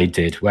simple as they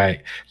did,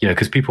 where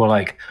because people are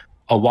like,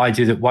 oh, why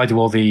do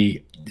all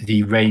the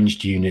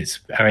ranged units,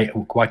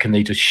 why can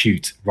they just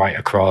shoot right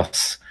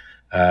across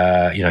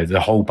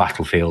the whole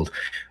battlefield?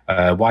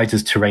 Why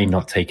does terrain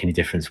not take any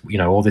difference?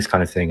 All this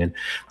kind of thing. And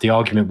the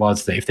argument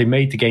was that if they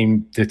made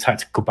the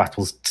tactical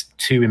battles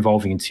too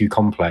involving and too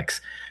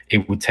complex,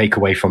 it would take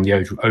away from the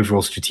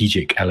overall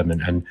strategic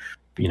element. And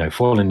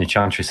Fallen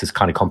Enchantress is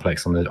kind of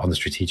complex on the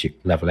strategic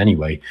level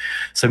anyway.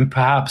 So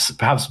perhaps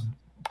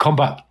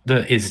combat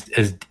that is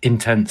as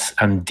intense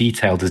and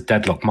detailed as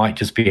Deadlock might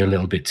just be a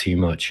little bit too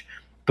much.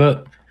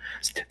 But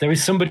there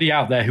is somebody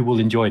out there who will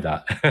enjoy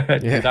that,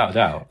 without a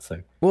doubt.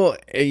 So, well,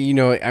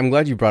 I'm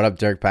glad you brought up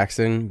Derek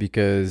Paxton,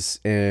 because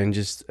in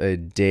just a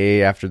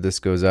day after this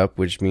goes up,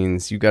 which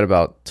means you got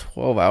about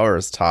 12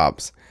 hours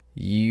tops,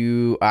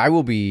 you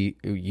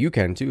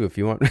can too if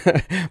you want,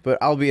 but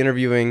I'll be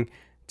interviewing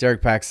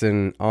Derek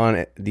Paxton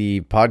on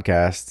the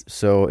podcast.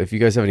 So if you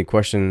guys have any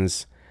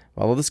questions,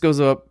 well, this goes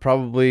up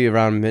probably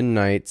around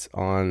midnight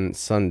on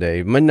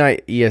Sunday,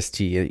 midnight EST,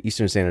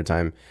 Eastern Standard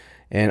Time.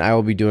 And I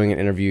will be doing an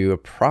interview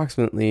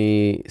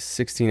approximately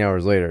 16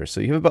 hours later.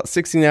 So you have about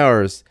 16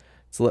 hours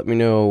to let me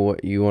know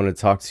what you want to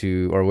talk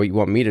to, or what you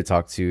want me to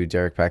talk to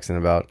Derek Paxton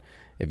about,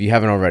 if you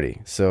haven't already.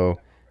 So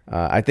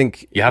I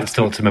think you have to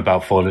talk to him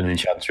about Fallen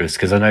Enchantress,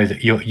 because I know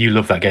that you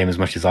love that game as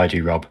much as I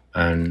do, Rob.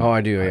 And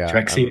I do. Yeah,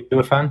 Drexy, you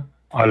a fan?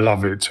 I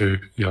love it too.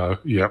 Yeah.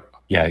 Yep.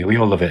 Yeah, we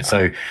all love it.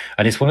 So,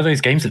 and it's one of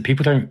those games that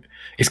people don't.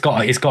 It's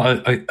got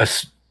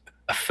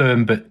a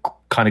firm but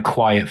kind of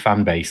quiet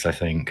fan base, I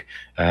think.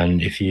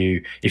 And if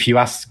you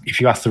ask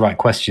the right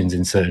questions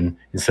in certain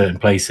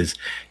places,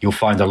 you'll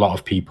find a lot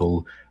of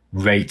people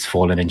rate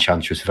Fallen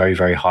Enchantress very,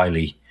 very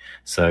highly.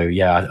 So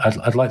yeah,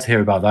 I'd like to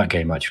hear about that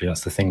game. Actually,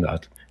 that's the thing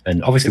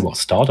and obviously what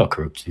Stardock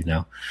are up to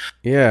now.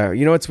 Yeah,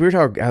 it's weird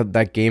how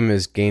that game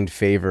has gained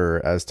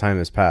favor as time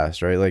has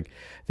passed, right? Like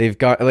they've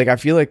got, like, I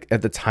feel like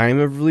at the time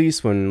of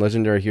release, when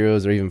Legendary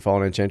Heroes or even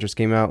Fallen Enchantress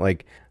came out,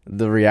 like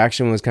the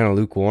reaction was kind of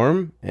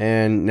lukewarm,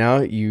 and now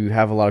you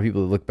have a lot of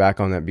people that look back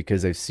on that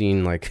because they've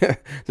seen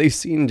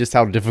just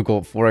how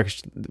difficult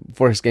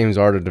 4X games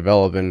are to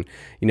develop, and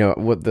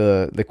what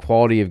the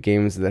quality of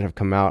games that have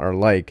come out are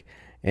like.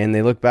 And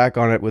they look back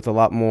on it with a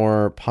lot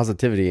more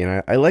positivity.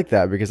 And I like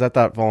that, because I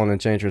thought Fallen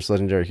Enchantress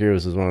Legendary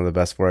Heroes was one of the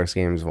best 4X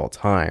games of all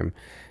time.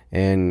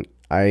 And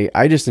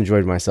I just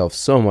enjoyed myself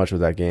so much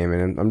with that game.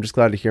 And I'm just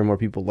glad to hear more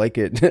people like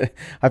it.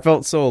 I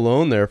felt so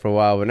alone there for a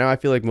while. But now I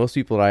feel like most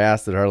people that I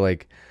asked that are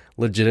like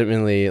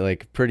legitimately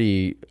like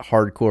pretty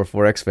hardcore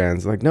 4X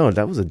fans, like, no,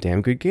 that was a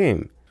damn good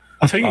game.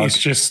 I think it's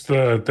just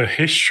the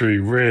history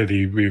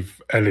really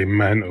with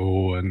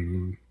Elemental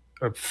and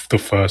the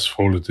first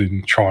Fallen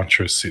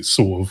Enchantress. It's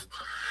sort of,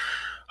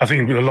 I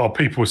think a lot of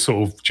people were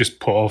sort of just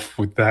put off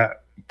with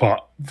that,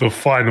 but the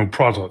final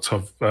product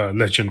of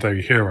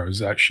Legendary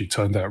Heroes actually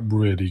turned out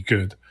really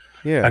good.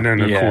 Yeah, and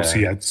then of course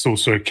he had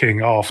Sorcerer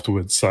King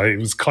afterwards, so it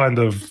was kind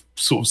of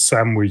sort of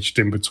sandwiched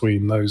in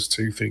between those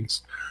two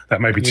things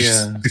that maybe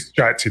just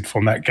distracted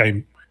from that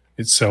game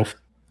itself.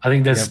 I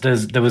think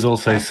there was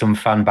also some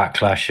fan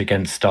backlash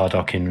against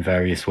Stardock in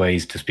various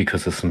ways, just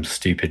because of some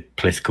stupid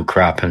political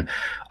crap, and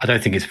I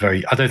don't think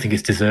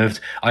it's deserved.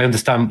 I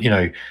understand,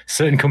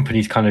 certain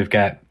companies kind of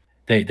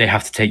they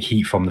have to take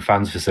heat from the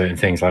fans for certain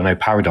things. I know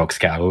Paradox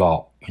get a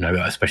lot,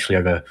 especially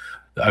over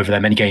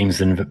their many games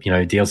and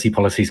DLC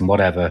policies and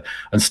whatever.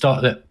 And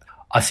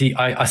I see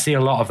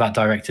a lot of that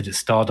directed at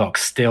Stardock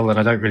still, and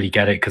I don't really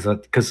get it,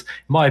 because in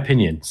my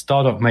opinion,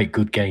 Stardock make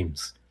good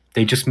games.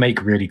 They just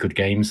make really good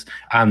games,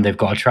 and they've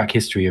got a track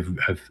history of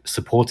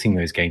supporting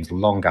those games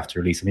long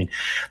after release. I mean,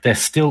 they're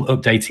still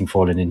updating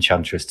Fallen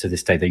Enchantress to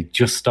this day. They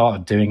just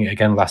started doing it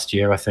again last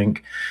year, I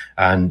think.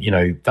 And,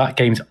 that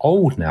game's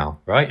old now,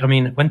 right? I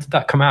mean, when did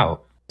that come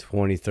out?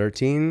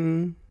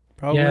 2013,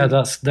 probably? Yeah,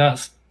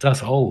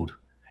 that's old.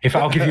 In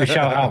fact, I'll give you a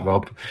shout out,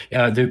 Rob.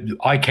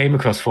 I came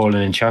across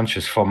Fallen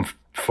Enchantress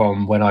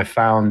from when I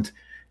found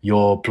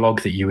your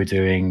blog that you were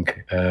doing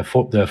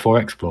for the For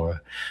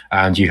Explorer,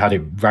 and you had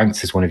it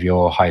ranked as one of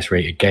your highest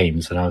rated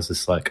games, and I was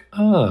just like,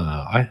 oh,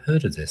 I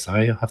heard of this,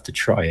 I have to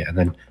try it, and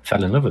then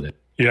fell in love with it.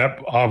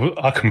 Yep,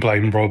 I can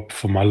blame Rob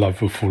for my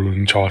love of Fallen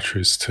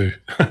Enchantress too.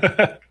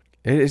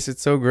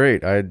 It's so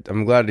great.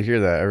 I'm glad to hear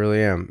that. I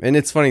really am. And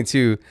it's funny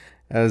too,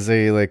 as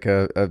a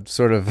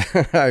sort of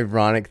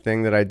ironic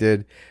thing that I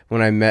did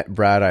when I met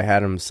Brad. I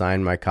had him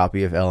sign my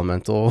copy of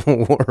Elemental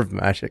War of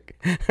Magic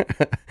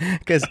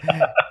because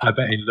I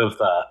bet he loved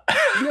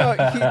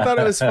that. He thought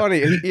it was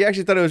funny. He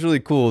actually thought it was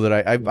really cool that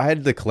I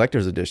had the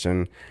collector's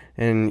edition,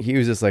 and he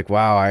was just like,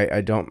 "Wow,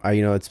 I don't,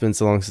 it's been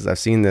so long since I've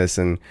seen this."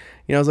 And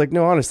I was like,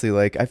 "No, honestly,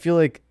 like I feel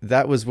like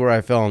that was where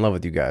I fell in love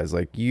with you guys.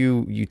 Like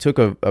you took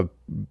a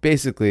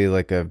basically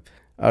like a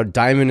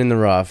diamond in the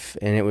rough,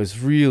 and it was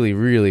really,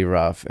 really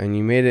rough, and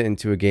you made it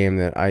into a game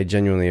that I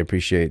genuinely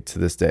appreciate to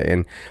this day."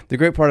 And the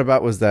great part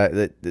about was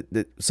that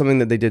something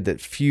that they did that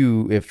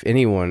few, if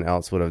anyone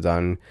else, would have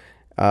done.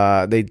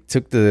 They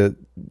took the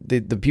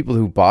people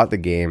who bought the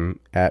game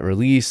at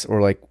release,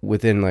 or like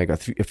within like a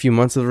few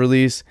months of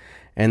release,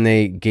 and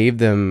they gave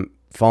them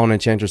Fallen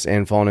Enchantress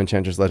and Fallen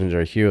Enchantress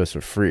Legendary Heroes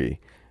for free,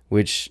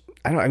 which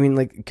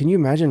can you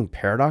imagine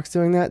Paradox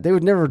doing that? They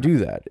would never do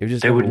that.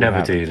 They would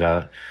never do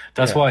that.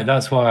 That's why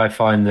I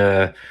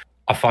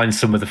find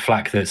some of the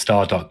flack that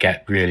Stardock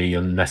get really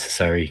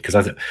unnecessary, because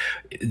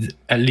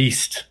at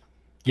least,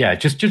 yeah,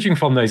 just judging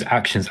from those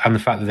actions and the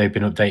fact that they've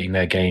been updating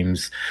their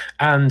games,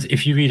 and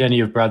if you read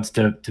any of Brad's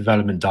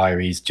development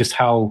diaries, just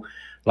how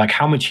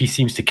much he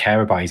seems to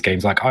care about his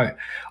games. Like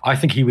I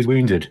think he was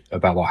wounded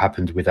about what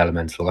happened with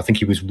Elemental. I think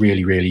he was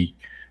really, really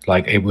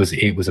it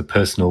was a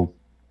personal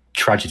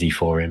tragedy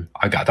for him.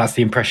 That's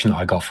the impression that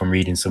I got from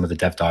reading some of the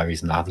dev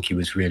diaries, and I think he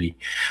was really,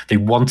 they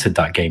wanted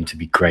that game to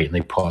be great, and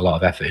they put a lot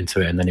of effort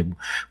into it, and then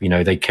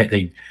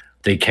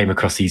they came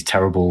across these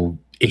terrible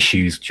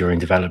issues during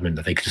development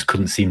that they just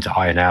couldn't seem to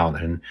iron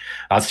out, and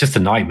that's just a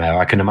nightmare.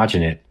 I can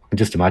imagine it. I can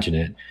just imagine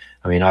it.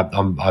 I mean,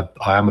 I'm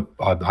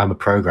a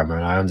programmer,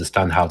 and I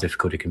understand how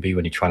difficult it can be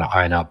when you're trying to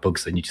iron out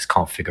bugs and you just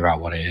can't figure out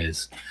what it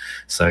is.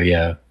 So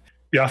yeah.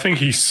 Yeah, I think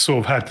he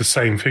sort of had the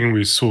same thing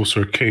with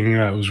Sorcerer King.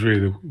 That was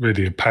really,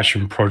 really a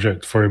passion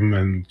project for him,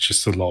 and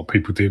just a lot of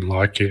people didn't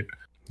like it.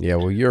 Yeah,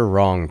 well, you're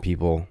wrong,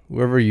 people.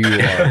 Whoever you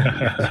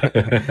are.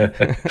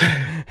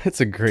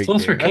 It's a great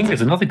Sorcerer game. King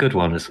is another good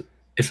one.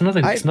 It's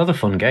another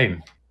fun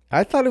game.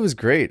 I thought it was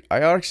great.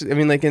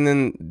 And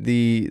then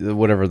the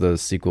whatever the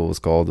sequel was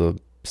called, the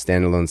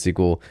standalone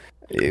sequel,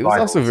 it was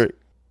also very,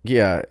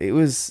 yeah, it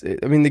was,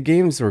 the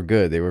games were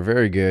good. They were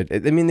very good.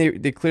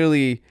 They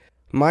clearly,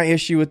 my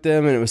issue with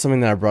them, and it was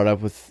something that I brought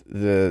up with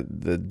the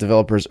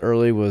developers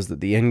early, was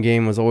that the end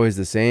game was always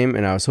the same,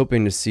 and I was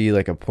hoping to see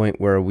like a point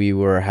where we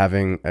were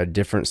having a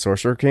different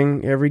Sorcerer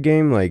King every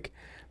game, like,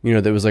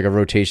 there was like a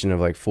rotation of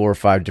like 4 or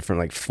 5 different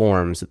like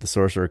forms that the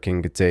Sorcerer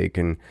King could take,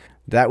 and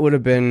that would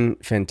have been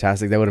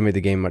fantastic. That would have made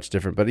the game much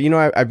different. But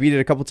I beat it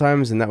a couple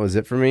times, and that was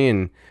it for me.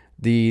 And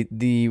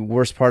the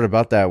worst part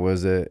about that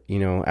was that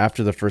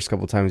after the first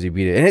couple times you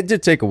beat it, and it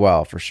did take a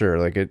while for sure.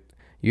 Like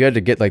you had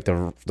to get like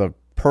the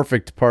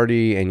perfect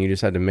party, and you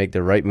just had to make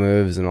the right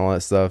moves and all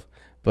that stuff.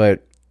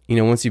 But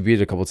once you beat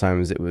it a couple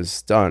times, it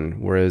was done.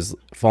 Whereas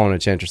Fallen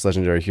Enchantress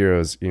Legendary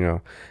Heroes,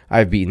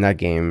 I've beaten that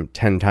game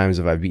 10 times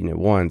if I've beaten it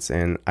once,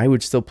 and I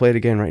would still play it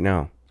again right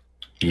now.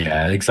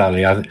 Yeah,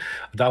 exactly.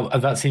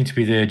 That seemed to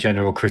be the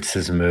general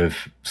criticism of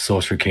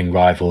Sorcerer King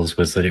Rivals,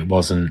 was that it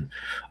wasn't.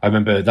 I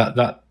remember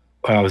that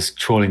when I was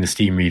trawling the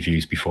Steam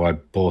reviews before I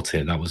bought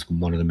it, that was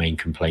one of the main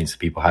complaints that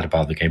people had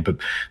about the game. But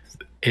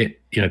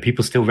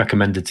people still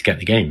recommended to get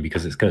the game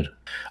because it's good.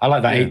 I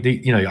like that.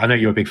 Yeah. I know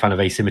you're a big fan of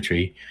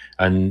asymmetry,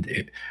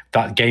 and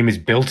that game is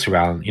built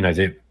around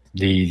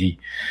the.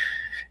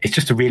 It's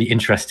just a really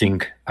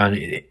interesting,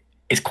 and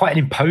it's quite an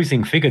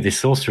imposing figure, this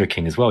Sorcerer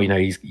King as well.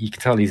 You can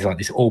tell he's like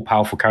this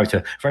all-powerful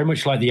character, very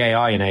much like the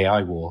AI in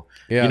AI War.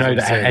 Yeah,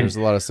 there's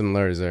a lot of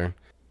similarities there.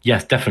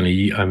 Yes,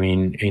 definitely. I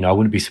mean, I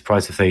wouldn't be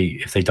surprised if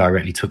they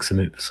directly took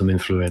some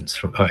influence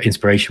from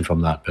inspiration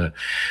from that. But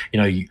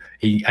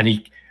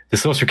the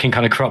Sorcerer King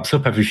kind of crops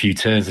up every few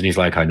turns, and he's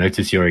like, "I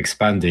notice you're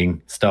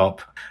expanding.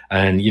 Stop."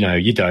 And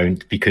you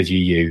don't, because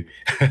you.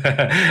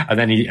 and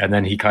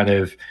then he kind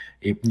of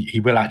he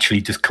will actually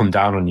just come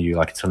down on you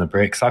like a ton of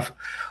bricks.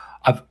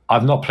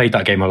 I've not played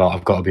that game a lot,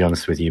 I've got to be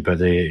honest with you,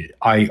 but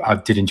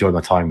I did enjoy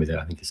my time with it.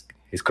 I think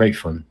it's great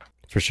fun.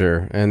 For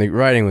sure. And the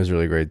writing was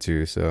really great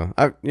too. So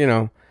I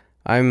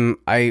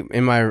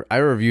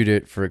reviewed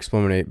it for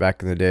Explominate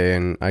back in the day,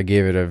 and I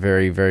gave it a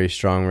very, very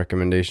strong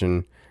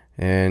recommendation,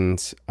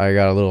 and I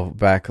got a little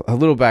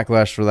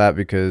backlash for that,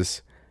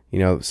 because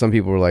some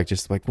people were like,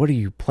 what are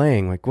you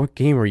playing? Like, what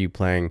game are you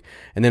playing?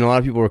 And then a lot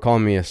of people were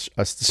calling me a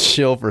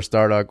shill for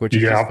Stardock, which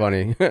is just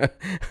funny.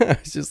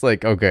 It's just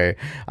like, okay,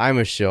 I'm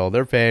a shill.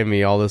 They're paying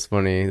me all this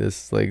money.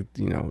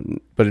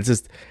 But it's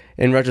just,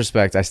 in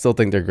retrospect, I still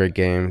think they're great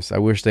games. I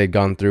wish they'd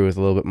gone through with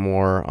a little bit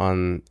more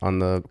on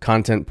the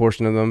content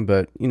portion of them,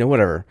 but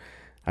whatever.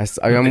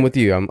 I'm with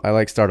you. I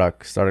like Stardock.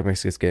 Stardock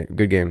makes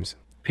good games.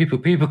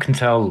 People can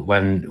tell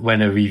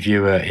when a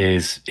reviewer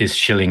is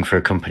shilling for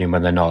a company and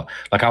when they're not.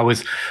 Like I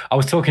was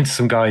talking to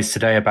some guys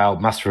today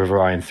about Master of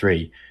Orion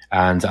 3,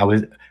 and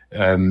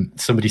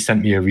somebody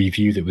sent me a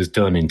review that was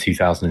done in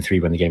 2003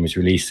 when the game was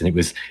released, and it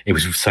was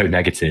so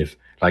negative.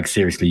 Like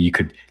seriously, you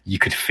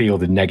could feel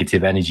the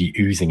negative energy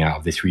oozing out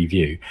of this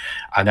review.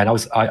 And then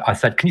I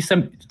said,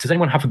 does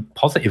anyone have a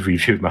positive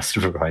review of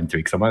Master of Orion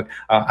 3? Because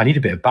I need a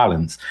bit of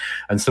balance.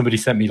 And somebody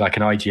sent me like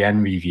an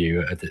IGN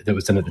review that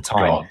was done at the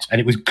time, and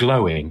it was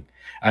glowing.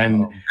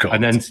 And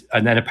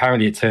then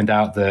apparently it turned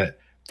out that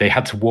they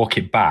had to walk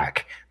it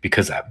back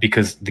because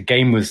the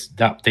game was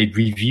that they'd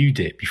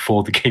reviewed it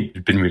before the game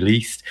had been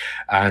released,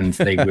 and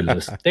they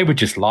were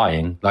just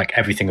lying. Like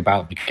everything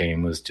about the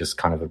game was just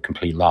kind of a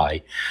complete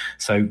lie.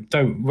 So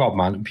Rob,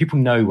 man, people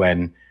know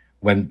when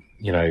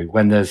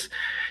there's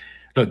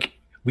look.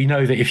 We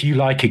know that if you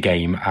like a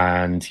game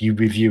and you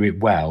review it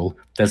well,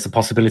 there's the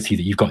possibility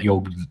that you've got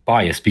your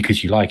bias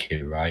because you like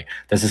it, right?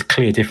 There's this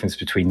clear difference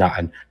between that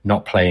and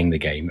not playing the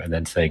game and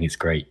then saying it's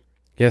great.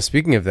 Yeah,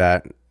 speaking of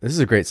that, this is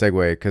a great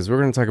segue because we're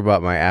going to talk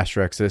about my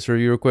Astro Exodus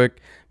review real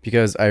quick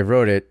because I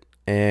wrote it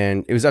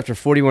and it was after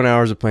 41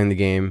 hours of playing the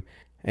game.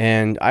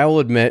 And I will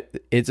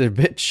admit it's a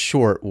bit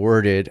short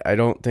worded. I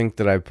don't think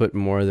that I put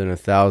more than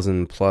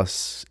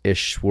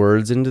 1,000+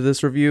 words into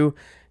this review.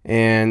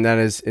 And that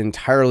is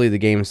entirely the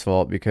game's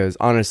fault because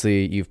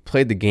honestly, you've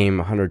played the game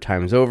 100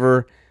 times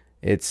over.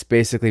 It's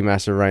basically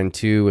Master of Orion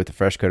 2 with a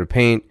fresh coat of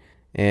paint.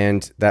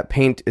 And that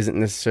paint isn't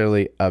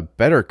necessarily a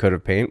better coat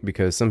of paint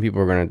because some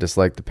people are going to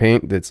dislike the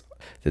paint that's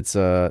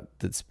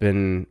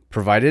been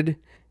provided.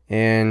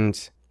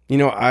 And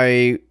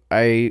I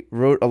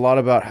wrote a lot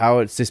about how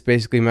it's just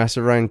basically Master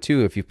of Orion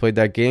 2. If you played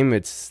that game,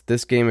 it's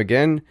this game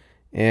again.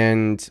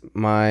 And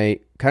my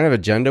kind of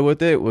agenda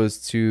with it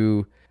was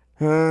to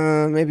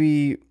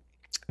maybe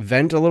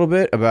vent a little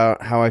bit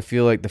about how I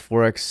feel like the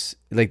 4X,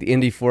 like the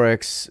indie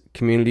 4X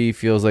community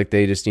feels like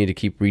they just need to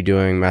keep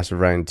redoing Master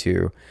of Orion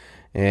 2.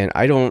 And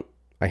I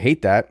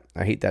hate that.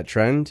 I hate that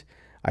trend.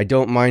 I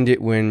don't mind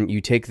it when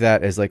you take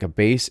that as like a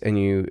base and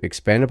you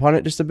expand upon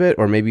it just a bit,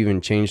 or maybe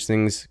even change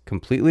things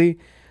completely.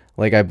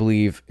 Like I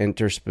believe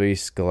Interstellar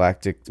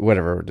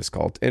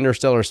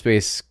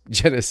Space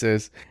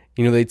Genesis,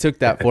 they took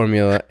that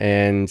formula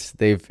and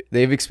they've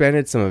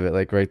expanded some of it.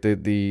 Like, right,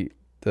 the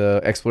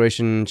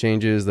exploration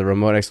changes, the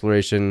remote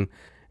exploration,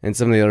 and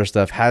some of the other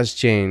stuff has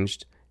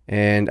changed.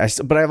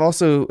 But I've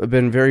also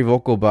been very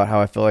vocal about how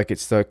I feel like it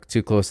stuck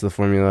too close to the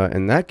formula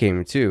in that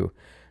game too.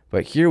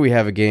 But here we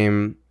have a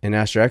game in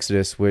Astro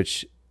Exodus,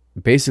 which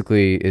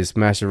basically is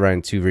Master of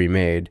Orion 2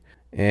 remade.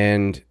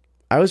 And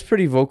I was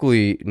pretty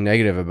vocally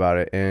negative about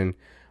it. And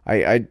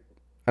I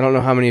don't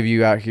know how many of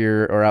you out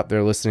here or out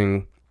there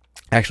listening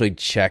actually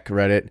check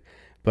Reddit,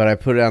 but I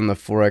put it on the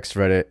 4X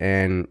Reddit,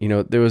 and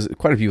there was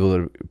quite a few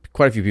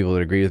people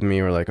that agreed with me,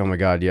 or like, oh my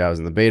god, yeah, I was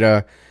in the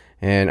beta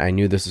and I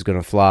knew this was going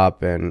to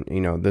flop, and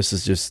this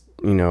is just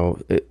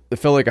it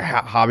felt like a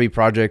hobby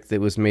project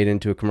that was made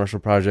into a commercial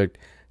project,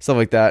 stuff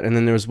like that. And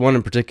then there was one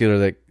in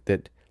particular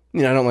that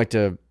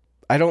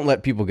I don't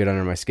let people get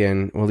under my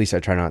skin, or at least I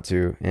try not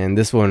to. And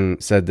this one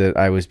said that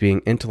I was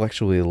being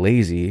intellectually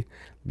lazy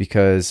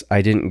because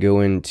I didn't go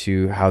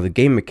into how the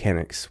game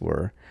mechanics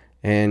were.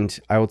 And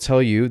I will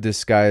tell you,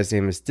 this guy's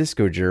name is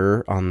Disco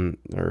Jur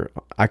or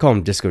I call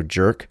him Disco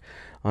Jerk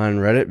on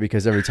Reddit,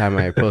 because every time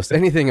I post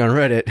anything on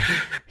Reddit,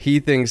 he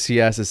thinks he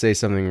has to say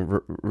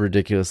something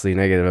ridiculously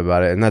negative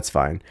about it, and that's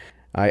fine.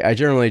 I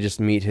generally just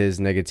meet his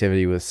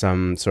negativity with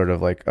some sort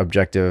of like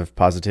objective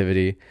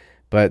positivity.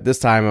 But this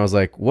time I was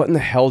like, what in the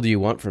hell do you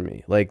want from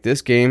me? Like,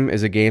 this game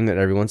is a game that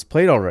everyone's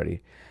played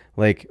already.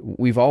 Like,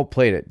 we've all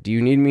played it. Do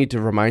you need me to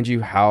remind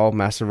you how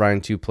Master of Orion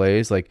 2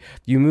 plays? Like,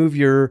 you move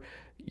your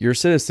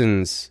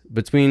citizens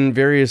between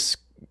various,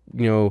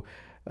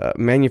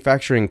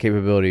 manufacturing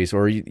capabilities,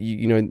 or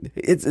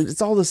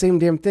it's all the same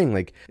damn thing.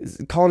 Like,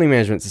 colony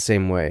management's the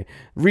same way,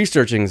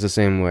 researching is the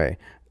same way,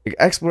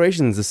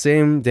 exploration is the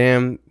same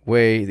damn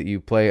way that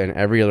you play on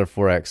every other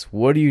 4X.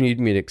 What do you need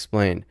me to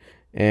explain?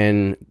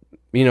 And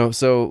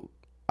so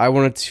I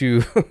wanted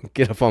to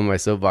get up on my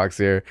soapbox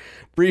here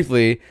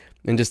briefly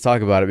and just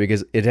talk about it,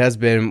 because it has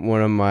been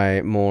one of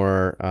my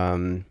more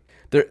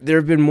there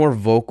have been more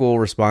vocal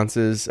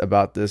responses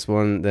about this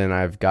one than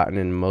I've gotten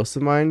in most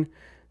of mine.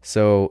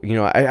 So,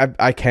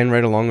 I can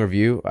write a long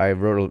review. I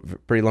wrote a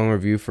pretty long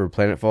review for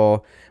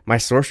Planetfall. My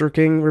Sorcerer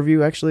King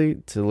review, actually,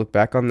 to look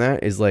back on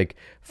that, is like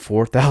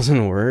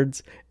 4,000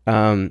 words.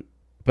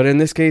 But in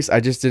this case, I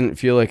just didn't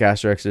feel like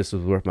Astro Exodus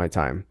was worth my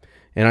time.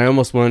 And I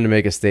almost wanted to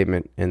make a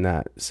statement in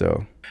that.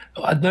 So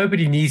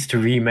nobody needs to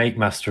remake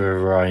Master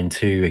of Orion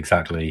 2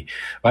 exactly.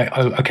 Right?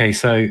 Okay,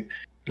 so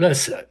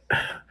let's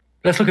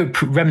look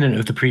at Remnant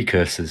of the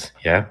Precursors.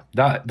 Yeah,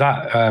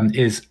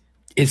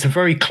 it's a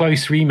very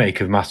close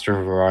remake of Master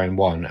of Orion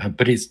 1,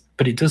 but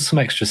it does some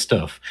extra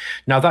stuff.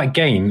 Now, that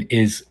game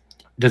is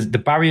the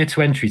barrier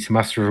to entry to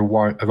Master of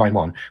Orion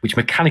 1, which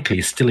mechanically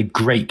is still a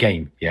great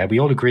game. Yeah, we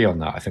all agree on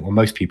that. I think, well,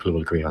 most people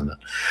will agree on that.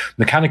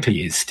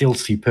 Mechanically, it's still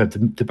superb.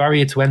 The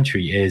barrier to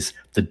entry is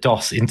the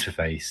DOS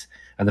interface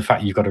and the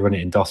fact you've got to run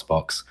it in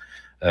DOSBox.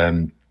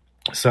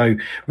 So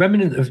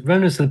Remnants of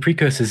the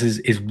Precursors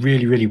is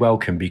really, really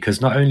welcome,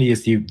 because not only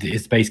is the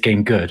base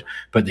game good,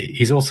 but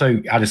he's also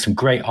added some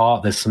great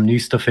art. There's some new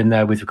stuff in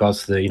there with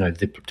regards to the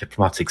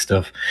diplomatic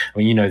stuff. I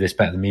mean, you know this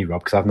better than me,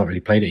 Rob, because I've not really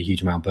played it a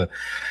huge amount. But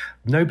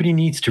nobody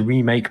needs to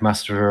remake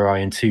Master of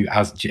Orion 2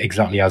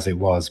 exactly as it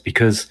was,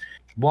 because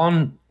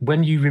one,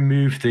 when you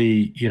remove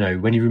the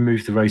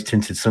rose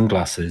tinted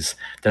sunglasses,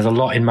 there's a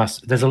lot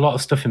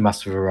of stuff in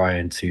Master of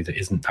Orion 2 that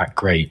isn't that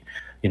great.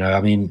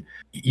 I mean,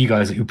 you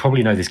guys, you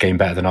probably know this game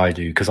better than I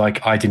do, because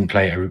I didn't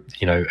play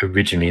it,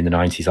 originally in the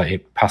 90s. Like,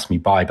 it passed me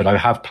by, but I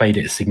have played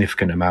it a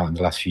significant amount in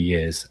the last few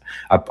years.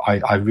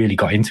 I really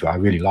got into it. I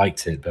really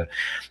liked it, but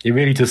it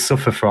really does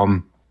suffer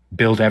from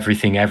build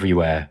everything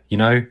everywhere.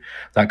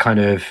 That kind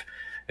of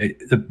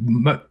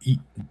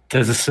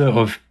there's a sort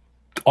of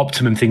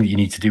optimum thing that you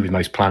need to do with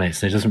most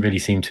planets, and there doesn't really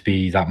seem to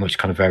be that much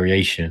kind of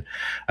variation.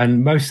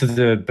 And most of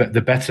the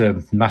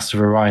better Master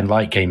of Orion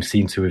light games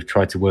seem to have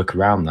tried to work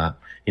around that.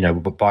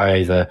 But by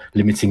either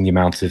limiting the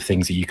amount of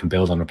things that you can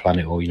build on a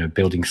planet, or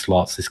building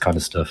slots, this kind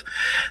of stuff.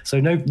 So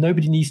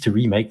nobody needs to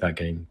remake that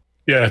game.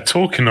 Yeah,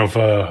 talking of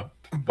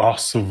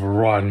Master of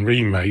Orion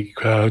remake,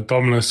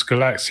 Dominus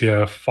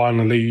Galaxia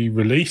finally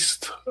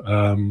released.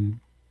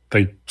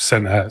 They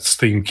sent out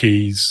Steam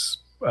keys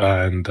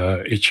and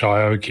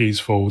itch.io keys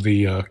for all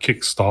the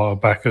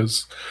Kickstarter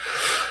backers.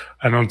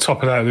 And on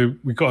top of that,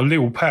 we got a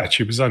little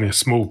patch. It was only a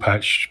small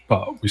patch,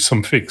 but with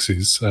some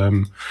fixes.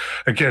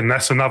 Again,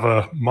 that's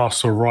another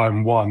Master of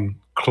Orion 1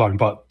 clone,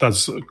 but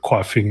does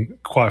quite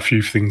a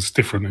few things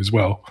different as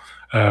well.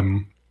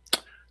 Again,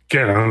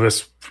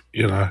 unless,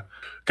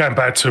 going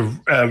back to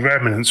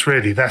Remnants,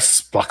 really,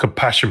 that's like a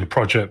passion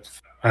project,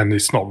 and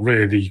it's not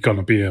really going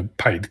to be a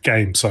paid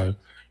game. So,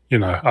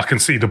 I can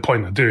see the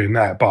point of doing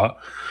that, but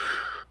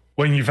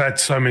when you've had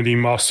so many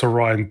Master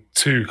Orion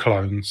 2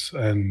 clones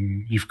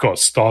and you've got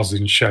Stars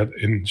in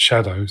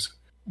Shadows,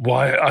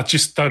 why? I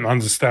just don't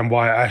understand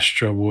why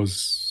Astra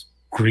was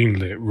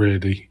greenlit,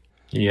 really.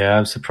 Yeah,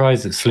 I'm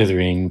surprised that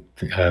Slitherine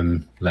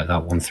let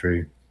that one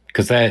through,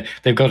 because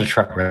they've got a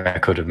track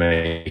record of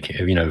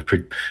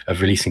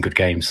of releasing good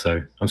games.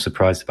 So I'm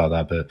surprised about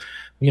that, but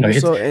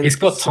it's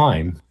got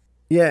time.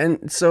 Yeah,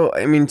 and so,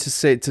 I mean, to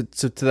say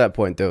to that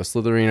point, though,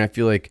 Slitherine, I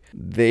feel like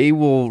they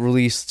will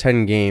release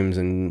 10 games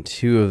and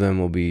 2 of them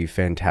will be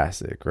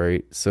fantastic,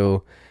 right?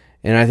 So,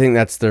 and I think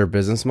that's their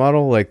business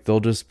model. Like, they'll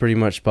just pretty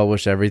much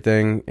publish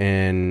everything,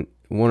 and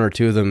 1 or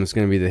 2 of them is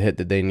going to be the hit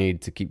that they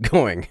need to keep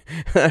going.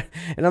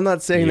 And I'm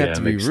not saying that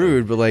to be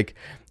rude, but, like,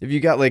 if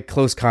you got, like,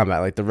 Close Combat,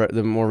 like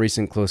the more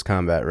recent Close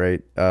Combat,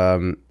 right?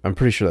 I'm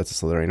pretty sure that's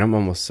a Slitherine. I'm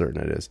almost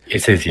certain it is.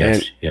 It is, yes.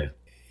 And, yeah.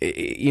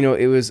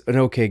 It was an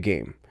okay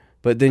game.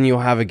 But then you'll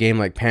have a game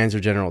like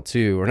Panzer General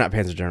 2, or not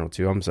Panzer General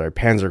 2, I'm sorry,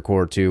 Panzer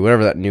Corps 2,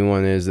 whatever that new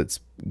one is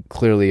that's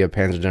clearly a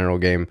Panzer General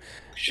game.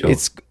 Sure.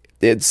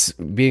 It's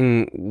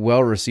being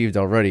well received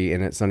already,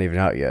 and it's not even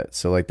out yet.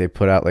 So, like, they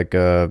put out like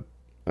I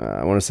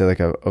want to say like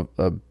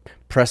a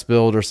press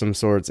build or some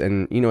sorts,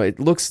 and, it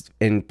looks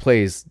and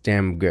plays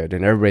damn good,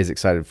 and everybody's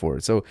excited for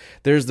it. So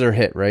there's their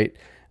hit, right?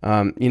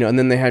 And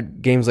then they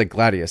had games like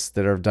Gladius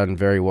that are done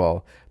very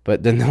well.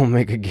 But then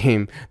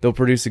they'll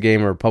produce a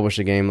game or publish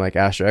a game like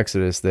Astra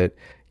Exodus that,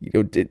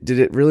 did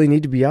it really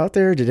need to be out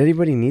there? Did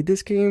anybody need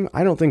this game?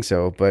 I don't think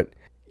so. But,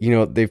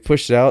 they've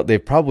pushed it out.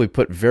 They've probably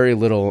put very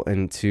little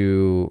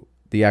into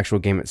the actual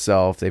game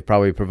itself. They've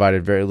probably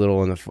provided very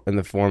little in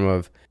the form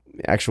of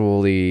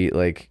actually,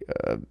 like,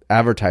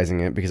 advertising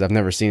it, because I've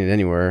never seen it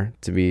anywhere,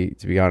 to be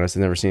honest.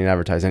 I've never seen it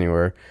advertised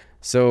anywhere.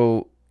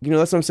 So,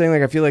 that's what I'm saying.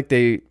 Like, I feel like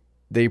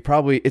they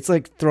probably, it's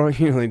like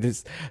throwing,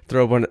 just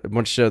throw a bunch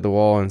of shit at the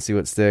wall and see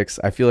what sticks.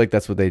 I feel like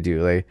that's what they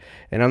do. Like,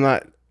 and I'm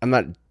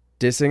not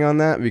dissing on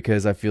that,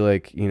 because I feel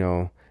like,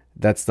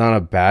 that's not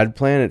a bad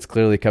plan. It's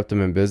clearly kept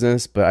them in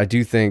business, but I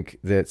do think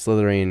that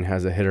Slitherine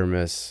has a hit or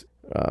miss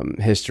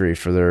history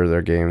for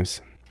their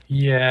games.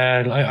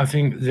 Yeah, I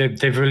think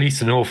they've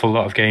released an awful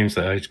lot of games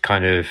that are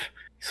kind of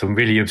some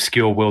really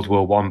obscure World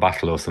War I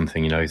battle or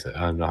something,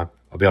 I'll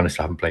be honest,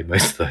 I haven't played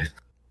most of those.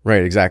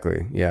 Right,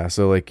 exactly. Yeah,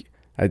 so like,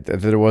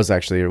 there was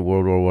actually a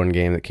World War I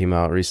game that came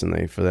out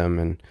recently for them,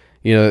 and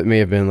it may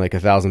have been like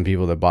 1,000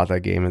 people that bought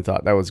that game and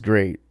thought that was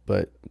great,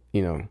 but I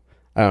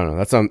don't know.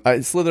 That's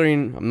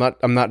Slitherine.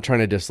 I'm not trying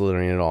to diss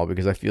Slitherine at all,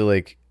 because I feel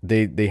like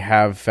they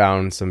have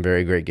found some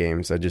very great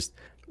games. I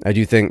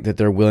do think that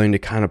they're willing to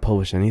kind of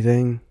publish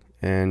anything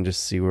and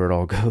just see where it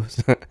all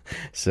goes.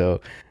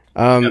 So,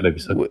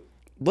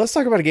 let's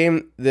talk about a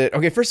game that.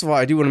 Okay, first of all,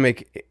 I do want to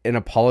make an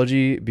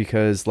apology,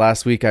 because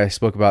last week I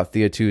spoke about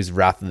Thea 2's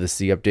Wrath of the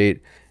Sea update.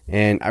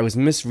 And I was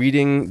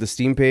misreading the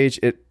Steam page.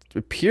 It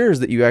appears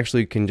that you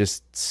actually can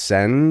just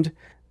send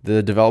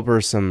the developer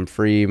some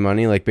free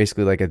money, like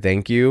basically like a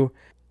thank you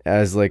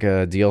as like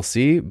a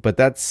DLC, but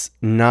that's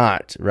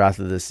not Wrath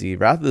of the Sea.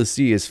 Wrath of the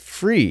Sea is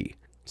free.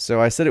 So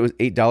I said it was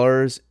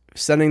 $8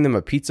 sending them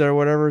a pizza or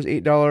whatever is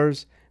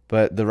 $8,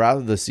 but the Wrath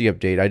of the Sea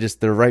update,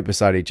 they're right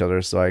beside each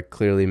other, so I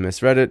clearly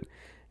misread it.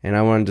 And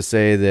I wanted to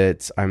say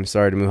that I'm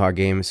sorry to Muha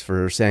Games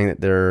for saying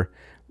that their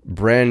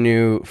brand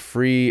new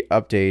free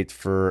update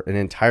for an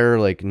entire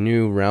like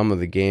new realm of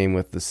the game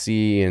with the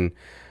sea and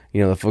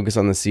the focus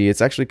on the sea.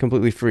 It's actually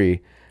completely free,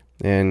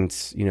 and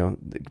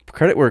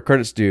credit where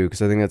credit's due,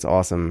 because I think that's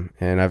awesome.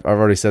 And I've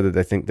already said that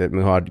I think that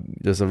Muha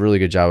does a really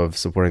good job of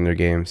supporting their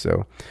game.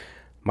 So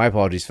my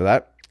apologies for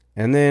that.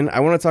 And then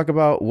I want to talk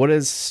about what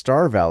is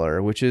Star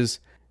Valor, which is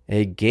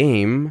a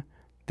game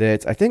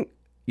that I think,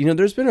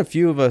 there's been a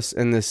few of us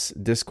in this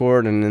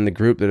Discord and in the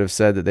group that have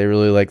said that they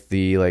really like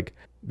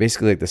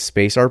basically like the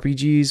space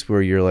RPGs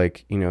where you're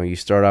like, you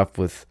start off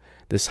with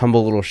this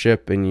humble little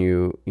ship and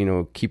you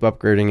keep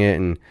upgrading it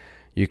and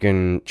you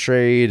can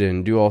trade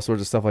and do all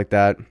sorts of stuff like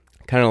that.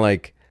 Kind of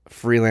like not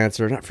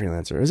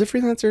Freelancer. Is it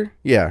Freelancer?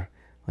 Yeah.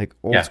 Like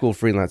old school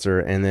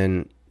Freelancer. And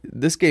then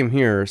this game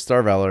here,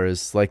 Star Valor,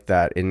 is like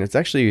that. And it's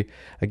actually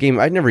a game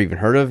I'd never even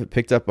heard of. It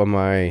picked up on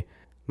my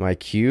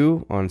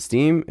queue on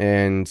Steam,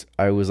 and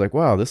I was like,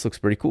 wow, this looks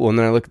pretty cool. And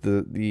then I looked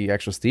at the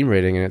actual Steam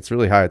rating, and it's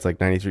really high. It's like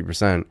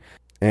 93%.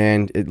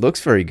 And it looks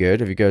very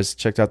good. Have you guys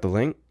checked out the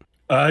link?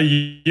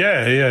 Yeah,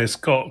 it's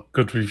got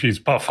good reviews.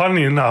 But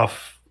funnily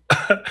enough,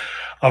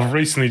 I've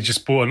recently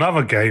just bought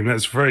another game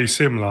that's very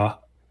similar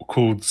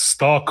called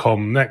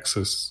Starcom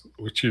Nexus,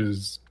 which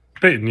is a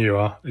bit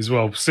newer as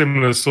well.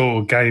 Similar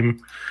sort of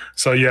game.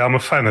 So yeah, I'm a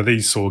fan of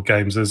these sort of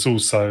games. There's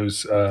also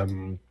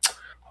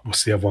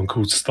what's the other one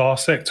called? Star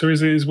Sector,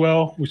 is it as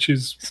well? Which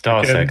is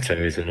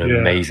Sector is an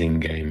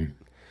amazing game.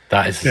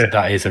 That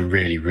is a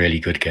really, really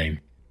good game.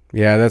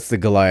 Yeah, that's the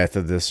Goliath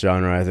of this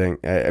genre, I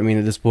think. I mean,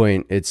 at this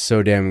point, it's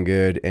so damn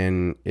good,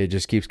 and it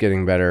just keeps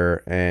getting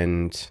better.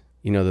 And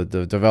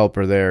the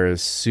developer there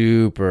is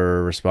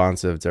super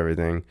responsive to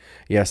everything.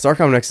 Yeah,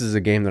 Starcom Nexus is a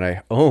game that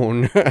I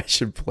own. I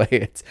should play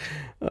it.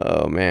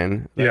 Oh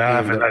man. I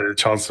haven't had a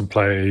chance to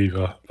play it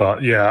either.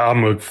 But yeah,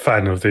 I'm a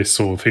fan of this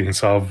sort of thing,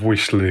 so I've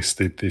wish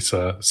listed this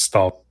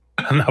Star.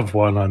 Another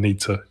one I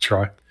need to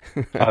try.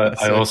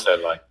 I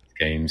also like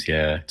games.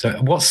 Yeah. So,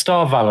 what's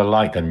Star Valor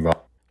like then, Rob?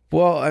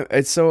 Well,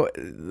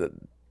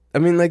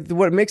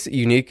 what makes it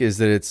unique is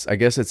that I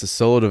guess it's a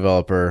solo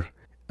developer.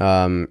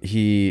 I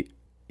think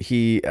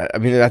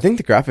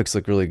the graphics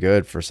look really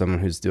good for someone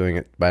who's doing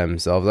it by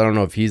themselves. I don't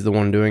know if he's the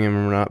one doing them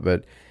or not,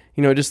 but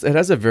it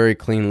has a very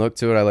clean look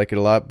to it. I like it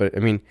a lot. But I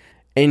mean,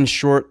 in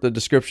short, the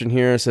description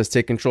here says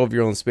take control of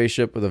your own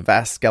spaceship with a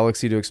vast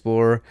galaxy to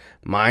explore,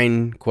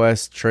 mine,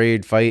 quest,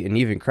 trade, fight, and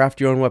even craft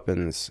your own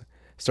weapons.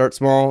 Start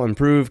small,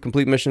 improve,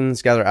 complete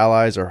missions, gather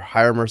allies, or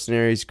hire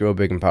mercenaries, grow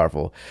big and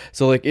powerful.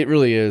 So like it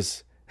really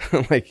is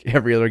like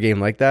every other game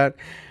like that.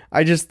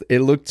 It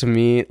looked to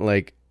me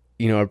like,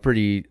 a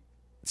pretty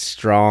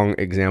strong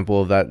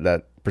example of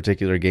that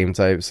particular game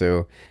type.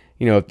 So,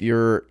 if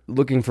you're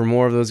looking for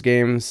more of those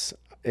games,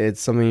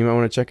 it's something you might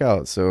want to check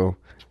out. So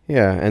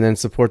yeah, and then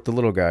support the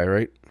little guy,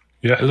 right?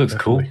 Yeah, it looks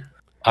cool.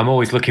 I'm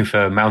always looking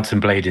for Mountain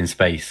Blade in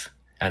space.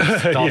 And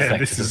Star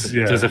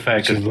Sector does a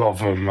fair good. A lot of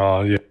them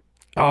are, yeah.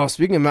 Oh,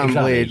 speaking of Mountain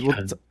Blade,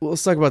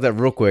 let's talk about that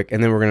real quick,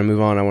 and then we're going to move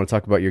on. I want to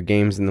talk about your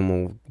games, and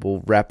then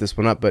we'll wrap this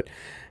one up. But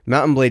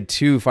Mountain Blade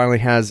 2 finally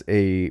has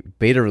a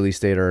beta release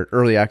date, or an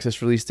early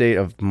access release date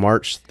of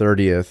March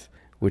 30th,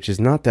 which is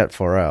not that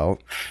far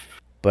out.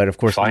 But of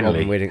course, we've all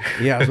been waiting.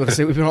 Yeah, I was about to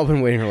say, we've all been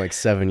waiting for like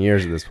 7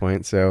 years at this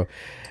point. So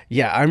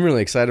yeah, I'm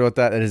really excited about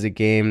that. It is a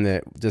game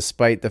that,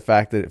 despite the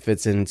fact that it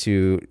fits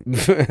into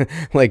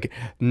like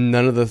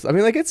none of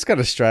the, it's got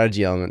a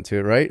strategy element to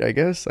it, right? I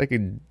guess I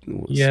could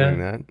swing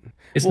that.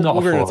 It's not.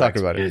 We're going to talk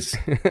about it.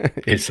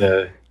 It's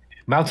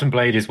Mountain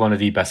Blade is one of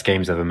the best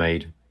games ever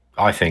made.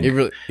 I think it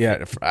really,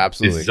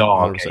 absolutely,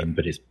 bizarre game,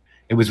 but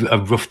it was a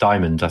rough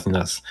diamond. I think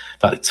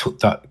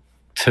that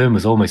term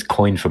was almost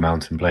coined for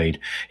Mountain Blade.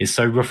 It's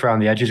so rough around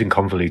the edges and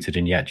convoluted,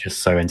 and yet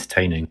just so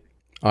entertaining.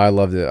 I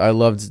loved it. I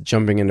loved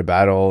jumping into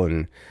battle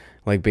and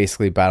like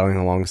basically battling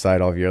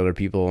alongside all of your other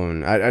people.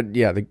 And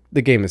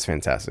the game is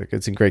fantastic.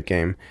 It's a great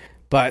game,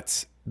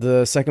 but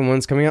the second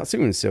one's coming out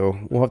soon, so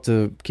we'll have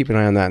to keep an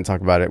eye on that and talk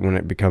about it when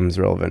it becomes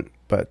relevant.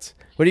 But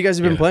what have you guys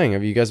been playing?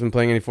 Have you guys been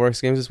playing any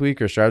Forex games this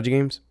week or strategy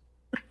games?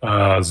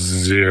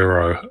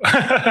 Zero.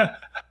 I've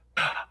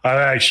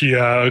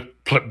actually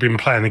been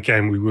playing a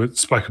game we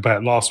spoke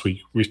about last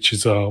week, which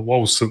is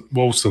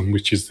Wolson,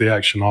 which is the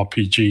action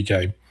RPG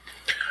game,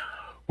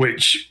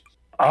 which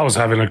I was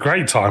having a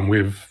great time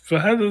with. I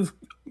had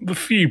a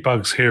few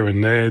bugs here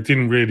and there. It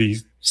didn't really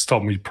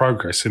stop me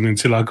progressing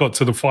until I got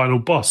to the final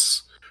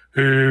boss,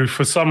 who,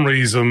 for some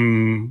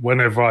reason,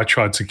 whenever I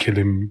tried to kill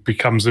him,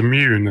 becomes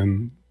immune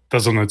and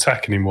doesn't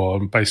attack anymore.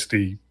 And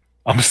basically,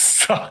 I'm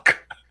stuck.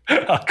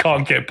 I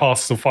can't get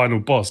past the final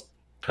boss.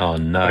 Oh,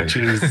 no. Which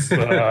is,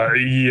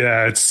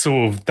 it's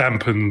sort of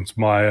dampened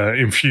my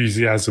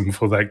enthusiasm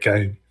for that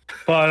game.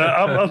 But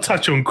I'll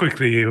touch on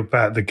quickly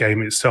about the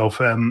game itself.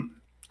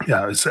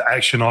 It's an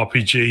action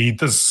RPG.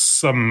 Does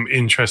some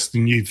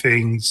interesting new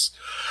things.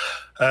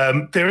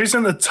 There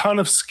isn't a ton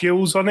of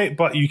skills on it,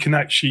 but you can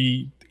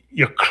actually...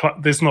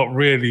 there's not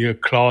really a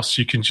class.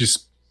 You can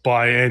just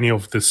buy any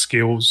of the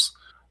skills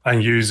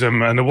and use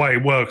them. And the way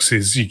it works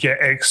is you get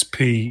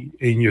XP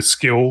in your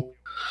skill,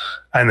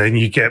 and then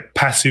you get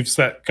passives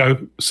that go.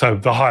 So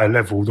the higher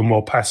level, the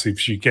more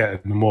passives you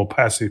get, and the more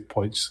passive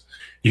points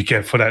you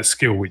get for that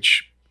skill,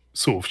 which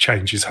sort of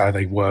changes how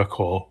they work,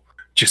 or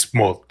just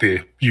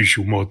the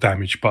usual more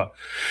damage. But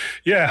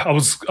yeah, I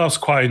was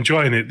quite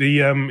enjoying it.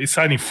 It's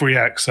only 3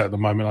 acts at the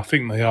moment. I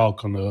think they are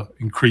going to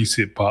increase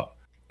it, but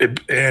it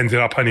ended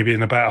up only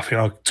being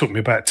it took me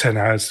about 10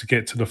 hours to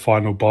get to the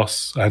final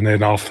boss. And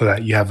then after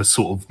that, you have a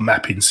sort of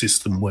mapping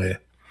system where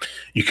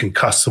you can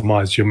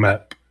customize your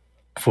map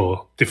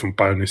for different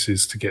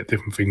bonuses to get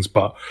different things.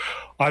 But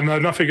I know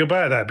nothing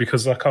about that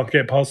because I can't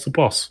get past the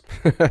boss.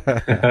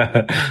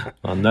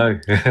 Oh, no.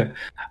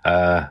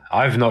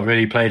 I've not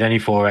really played any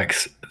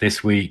 4X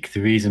this week.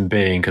 The reason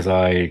being because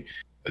I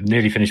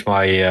nearly finished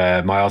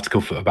my my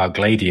article about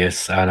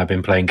Gladius, and I've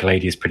been playing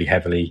Gladius pretty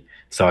heavily,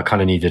 so I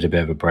kind of needed a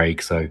bit of a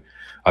break. So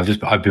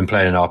I've been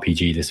playing an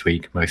RPG this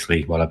week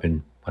mostly when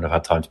I've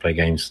had time to play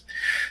games.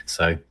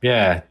 So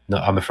yeah, no,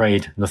 I'm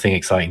afraid nothing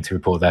exciting to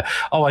report there.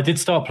 Oh, I did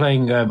start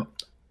playing. I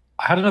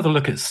had another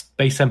look at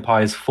Space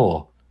Empires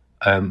 4.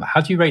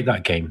 How do you rate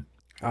that game?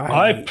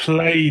 I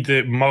played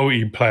it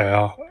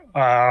multiplayer.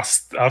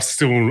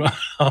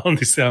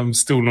 Honestly, I'm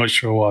still not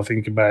sure what I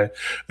think about it.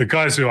 The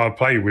guys who I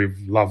play with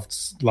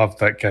loved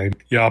that game.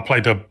 Yeah, I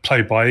played a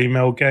play by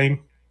email game.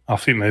 I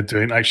think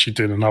they're actually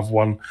doing another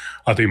one.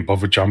 I didn't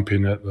bother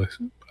jumping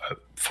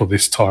for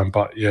this time,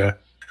 but yeah,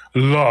 a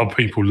lot of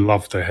people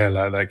love the hell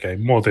out of that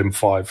game, more than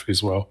 5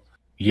 as well.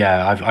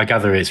 Yeah, I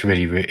gather it's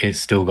it's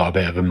still got a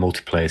bit of a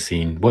multiplayer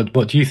scene.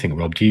 What do you think,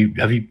 Rob?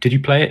 Did you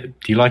play it?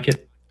 Do you like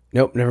it?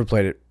 Nope, never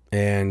played it.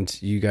 And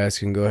you guys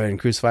can go ahead and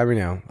crucify me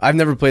now. I've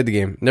never played the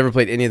game. Never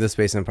played any of the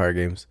Space Empire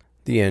games.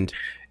 The end.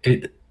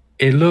 It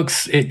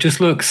just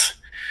looks.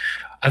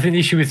 I think the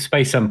issue with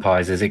Space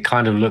Empires is it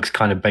kind of looks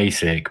kind of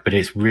basic, but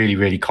it's really,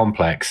 really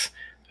complex.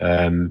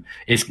 I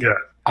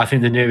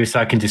think the nearest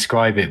I can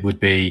describe it would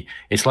be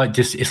it's like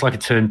a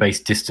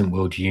turn-based distant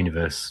world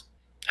universe,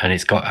 and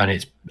it's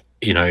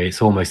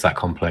almost that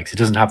complex. It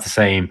doesn't have the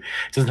same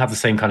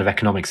kind of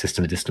economic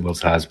system that Distant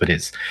Worlds has, but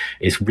it's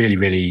really,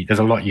 really, there's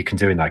a lot you can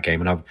do in that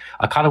game, and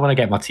I kind of want to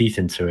get my teeth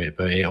into it,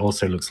 but it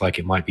also looks like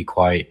it might be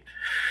quite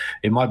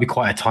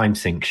a time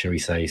sink, shall we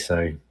say?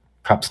 So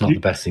perhaps not the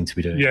best thing to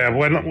be doing. Yeah,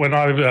 when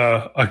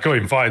I got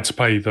invited to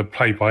play the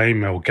play by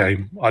email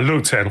game, I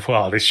looked at it and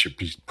thought, this should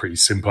be pretty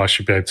simple. I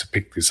should be able to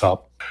pick this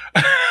up.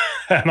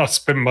 And I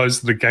spent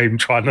most of the game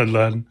trying to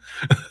learn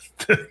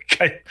the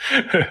game.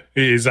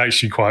 It is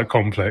actually quite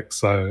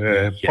complex,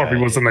 so probably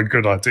wasn't a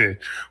good idea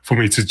for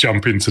me to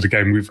jump into the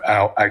game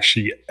without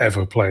actually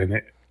ever playing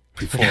it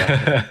before.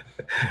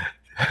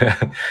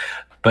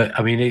 But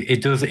I mean,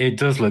 it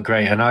does look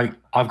great, and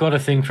I've got a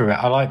thing for it.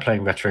 I like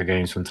playing retro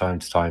games from time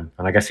to time,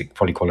 and I guess it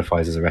probably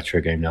qualifies as a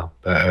retro game now.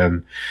 But I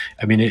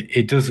mean,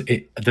 it does.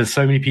 There's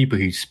so many people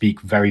who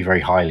speak very,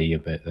 very highly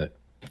of it that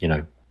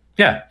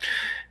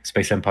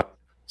Space Empire.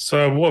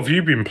 So what have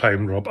you been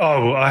playing, Rob?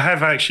 Oh, I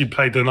have actually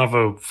played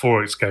another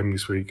 4X game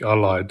this week. I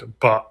lied,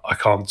 but I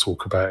can't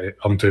talk about it.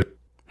 I'm doing.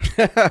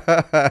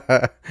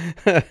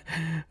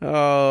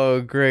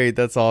 Oh, great.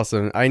 That's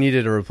awesome. I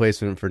needed a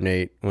replacement for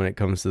Nate when it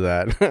comes to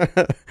that.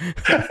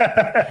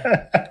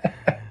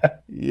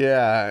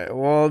 Yeah.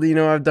 Well,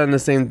 I've done the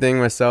same thing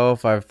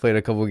myself. I've played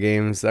a couple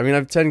games. I mean,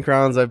 I've 10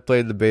 Crowns I've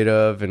played the beta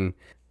of, and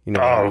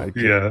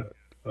yeah.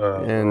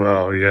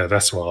 Well, yeah,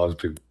 that's what I was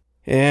doing.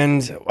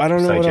 And I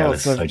don't know what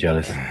else. So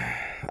jealous.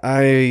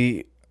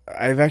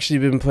 I've actually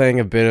been playing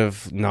a bit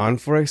of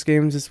non-4X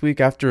games this week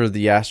after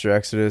the Astro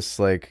Exodus,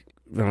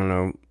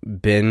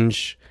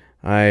 binge.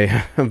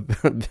 I have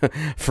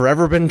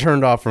forever been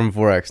turned off from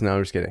 4X. No,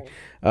 I'm just kidding.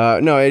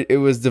 No, it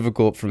was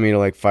difficult for me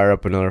to fire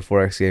up another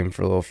 4X game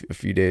for a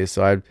few days.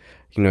 So I've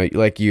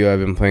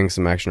been playing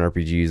some action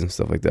RPGs and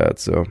stuff like that.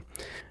 So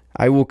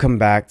I will come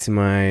back to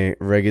my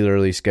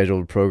regularly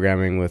scheduled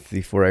programming with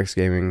the 4X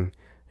gaming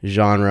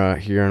genre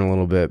here in a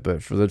little bit,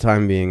 but for the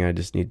time being, I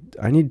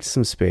need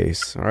some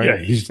space. All right. Yeah,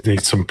 you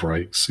need some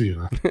breaks.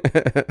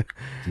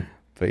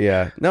 But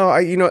yeah, no,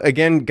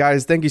 again,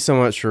 guys, thank you so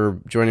much for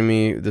joining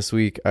me this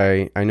week.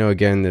 I know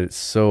again that it's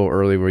so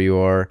early where you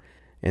are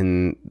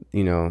in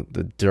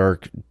the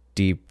dark,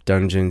 deep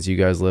dungeons you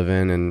guys live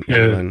in,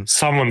 and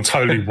someone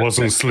totally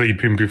wasn't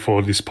sleeping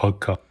before this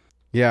podcast.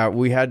 Yeah,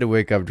 we had to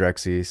wake up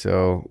Drexy,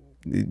 so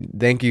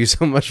thank you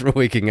so much for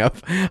waking up.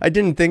 I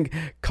didn't think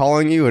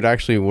calling you would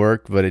actually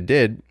work, but it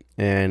did.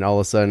 And all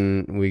of a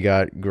sudden, we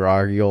got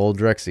groggy old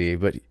Drexy.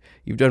 But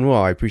you've done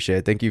well. I appreciate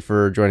it. Thank you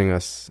for joining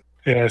us.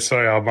 Yeah,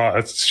 sorry, I might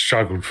have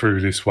struggled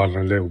through this one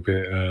a little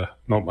bit.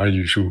 Not my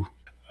usual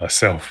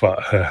self,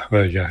 but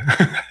there you go.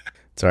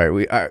 It's all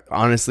right.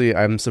 Honestly,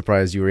 I'm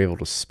surprised you were able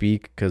to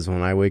speak, because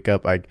when I wake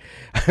up, I'm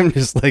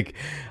just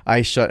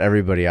I shut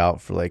everybody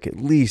out for at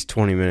least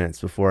 20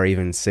 minutes before I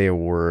even say a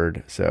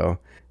word. So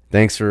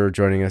thanks for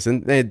joining us.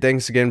 And hey,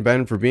 thanks again,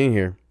 Ben, for being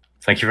here.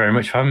 Thank you very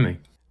much for having me.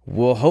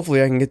 Well,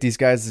 hopefully I can get these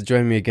guys to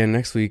join me again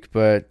next week.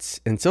 But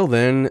until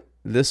then,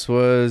 this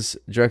was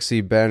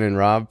Drexy, Ben, and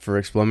Rob for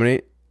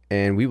eXploring.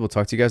 and we will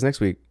talk to you guys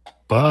next week.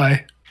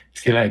 Bye.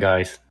 See you later,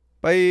 guys.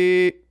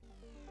 Bye.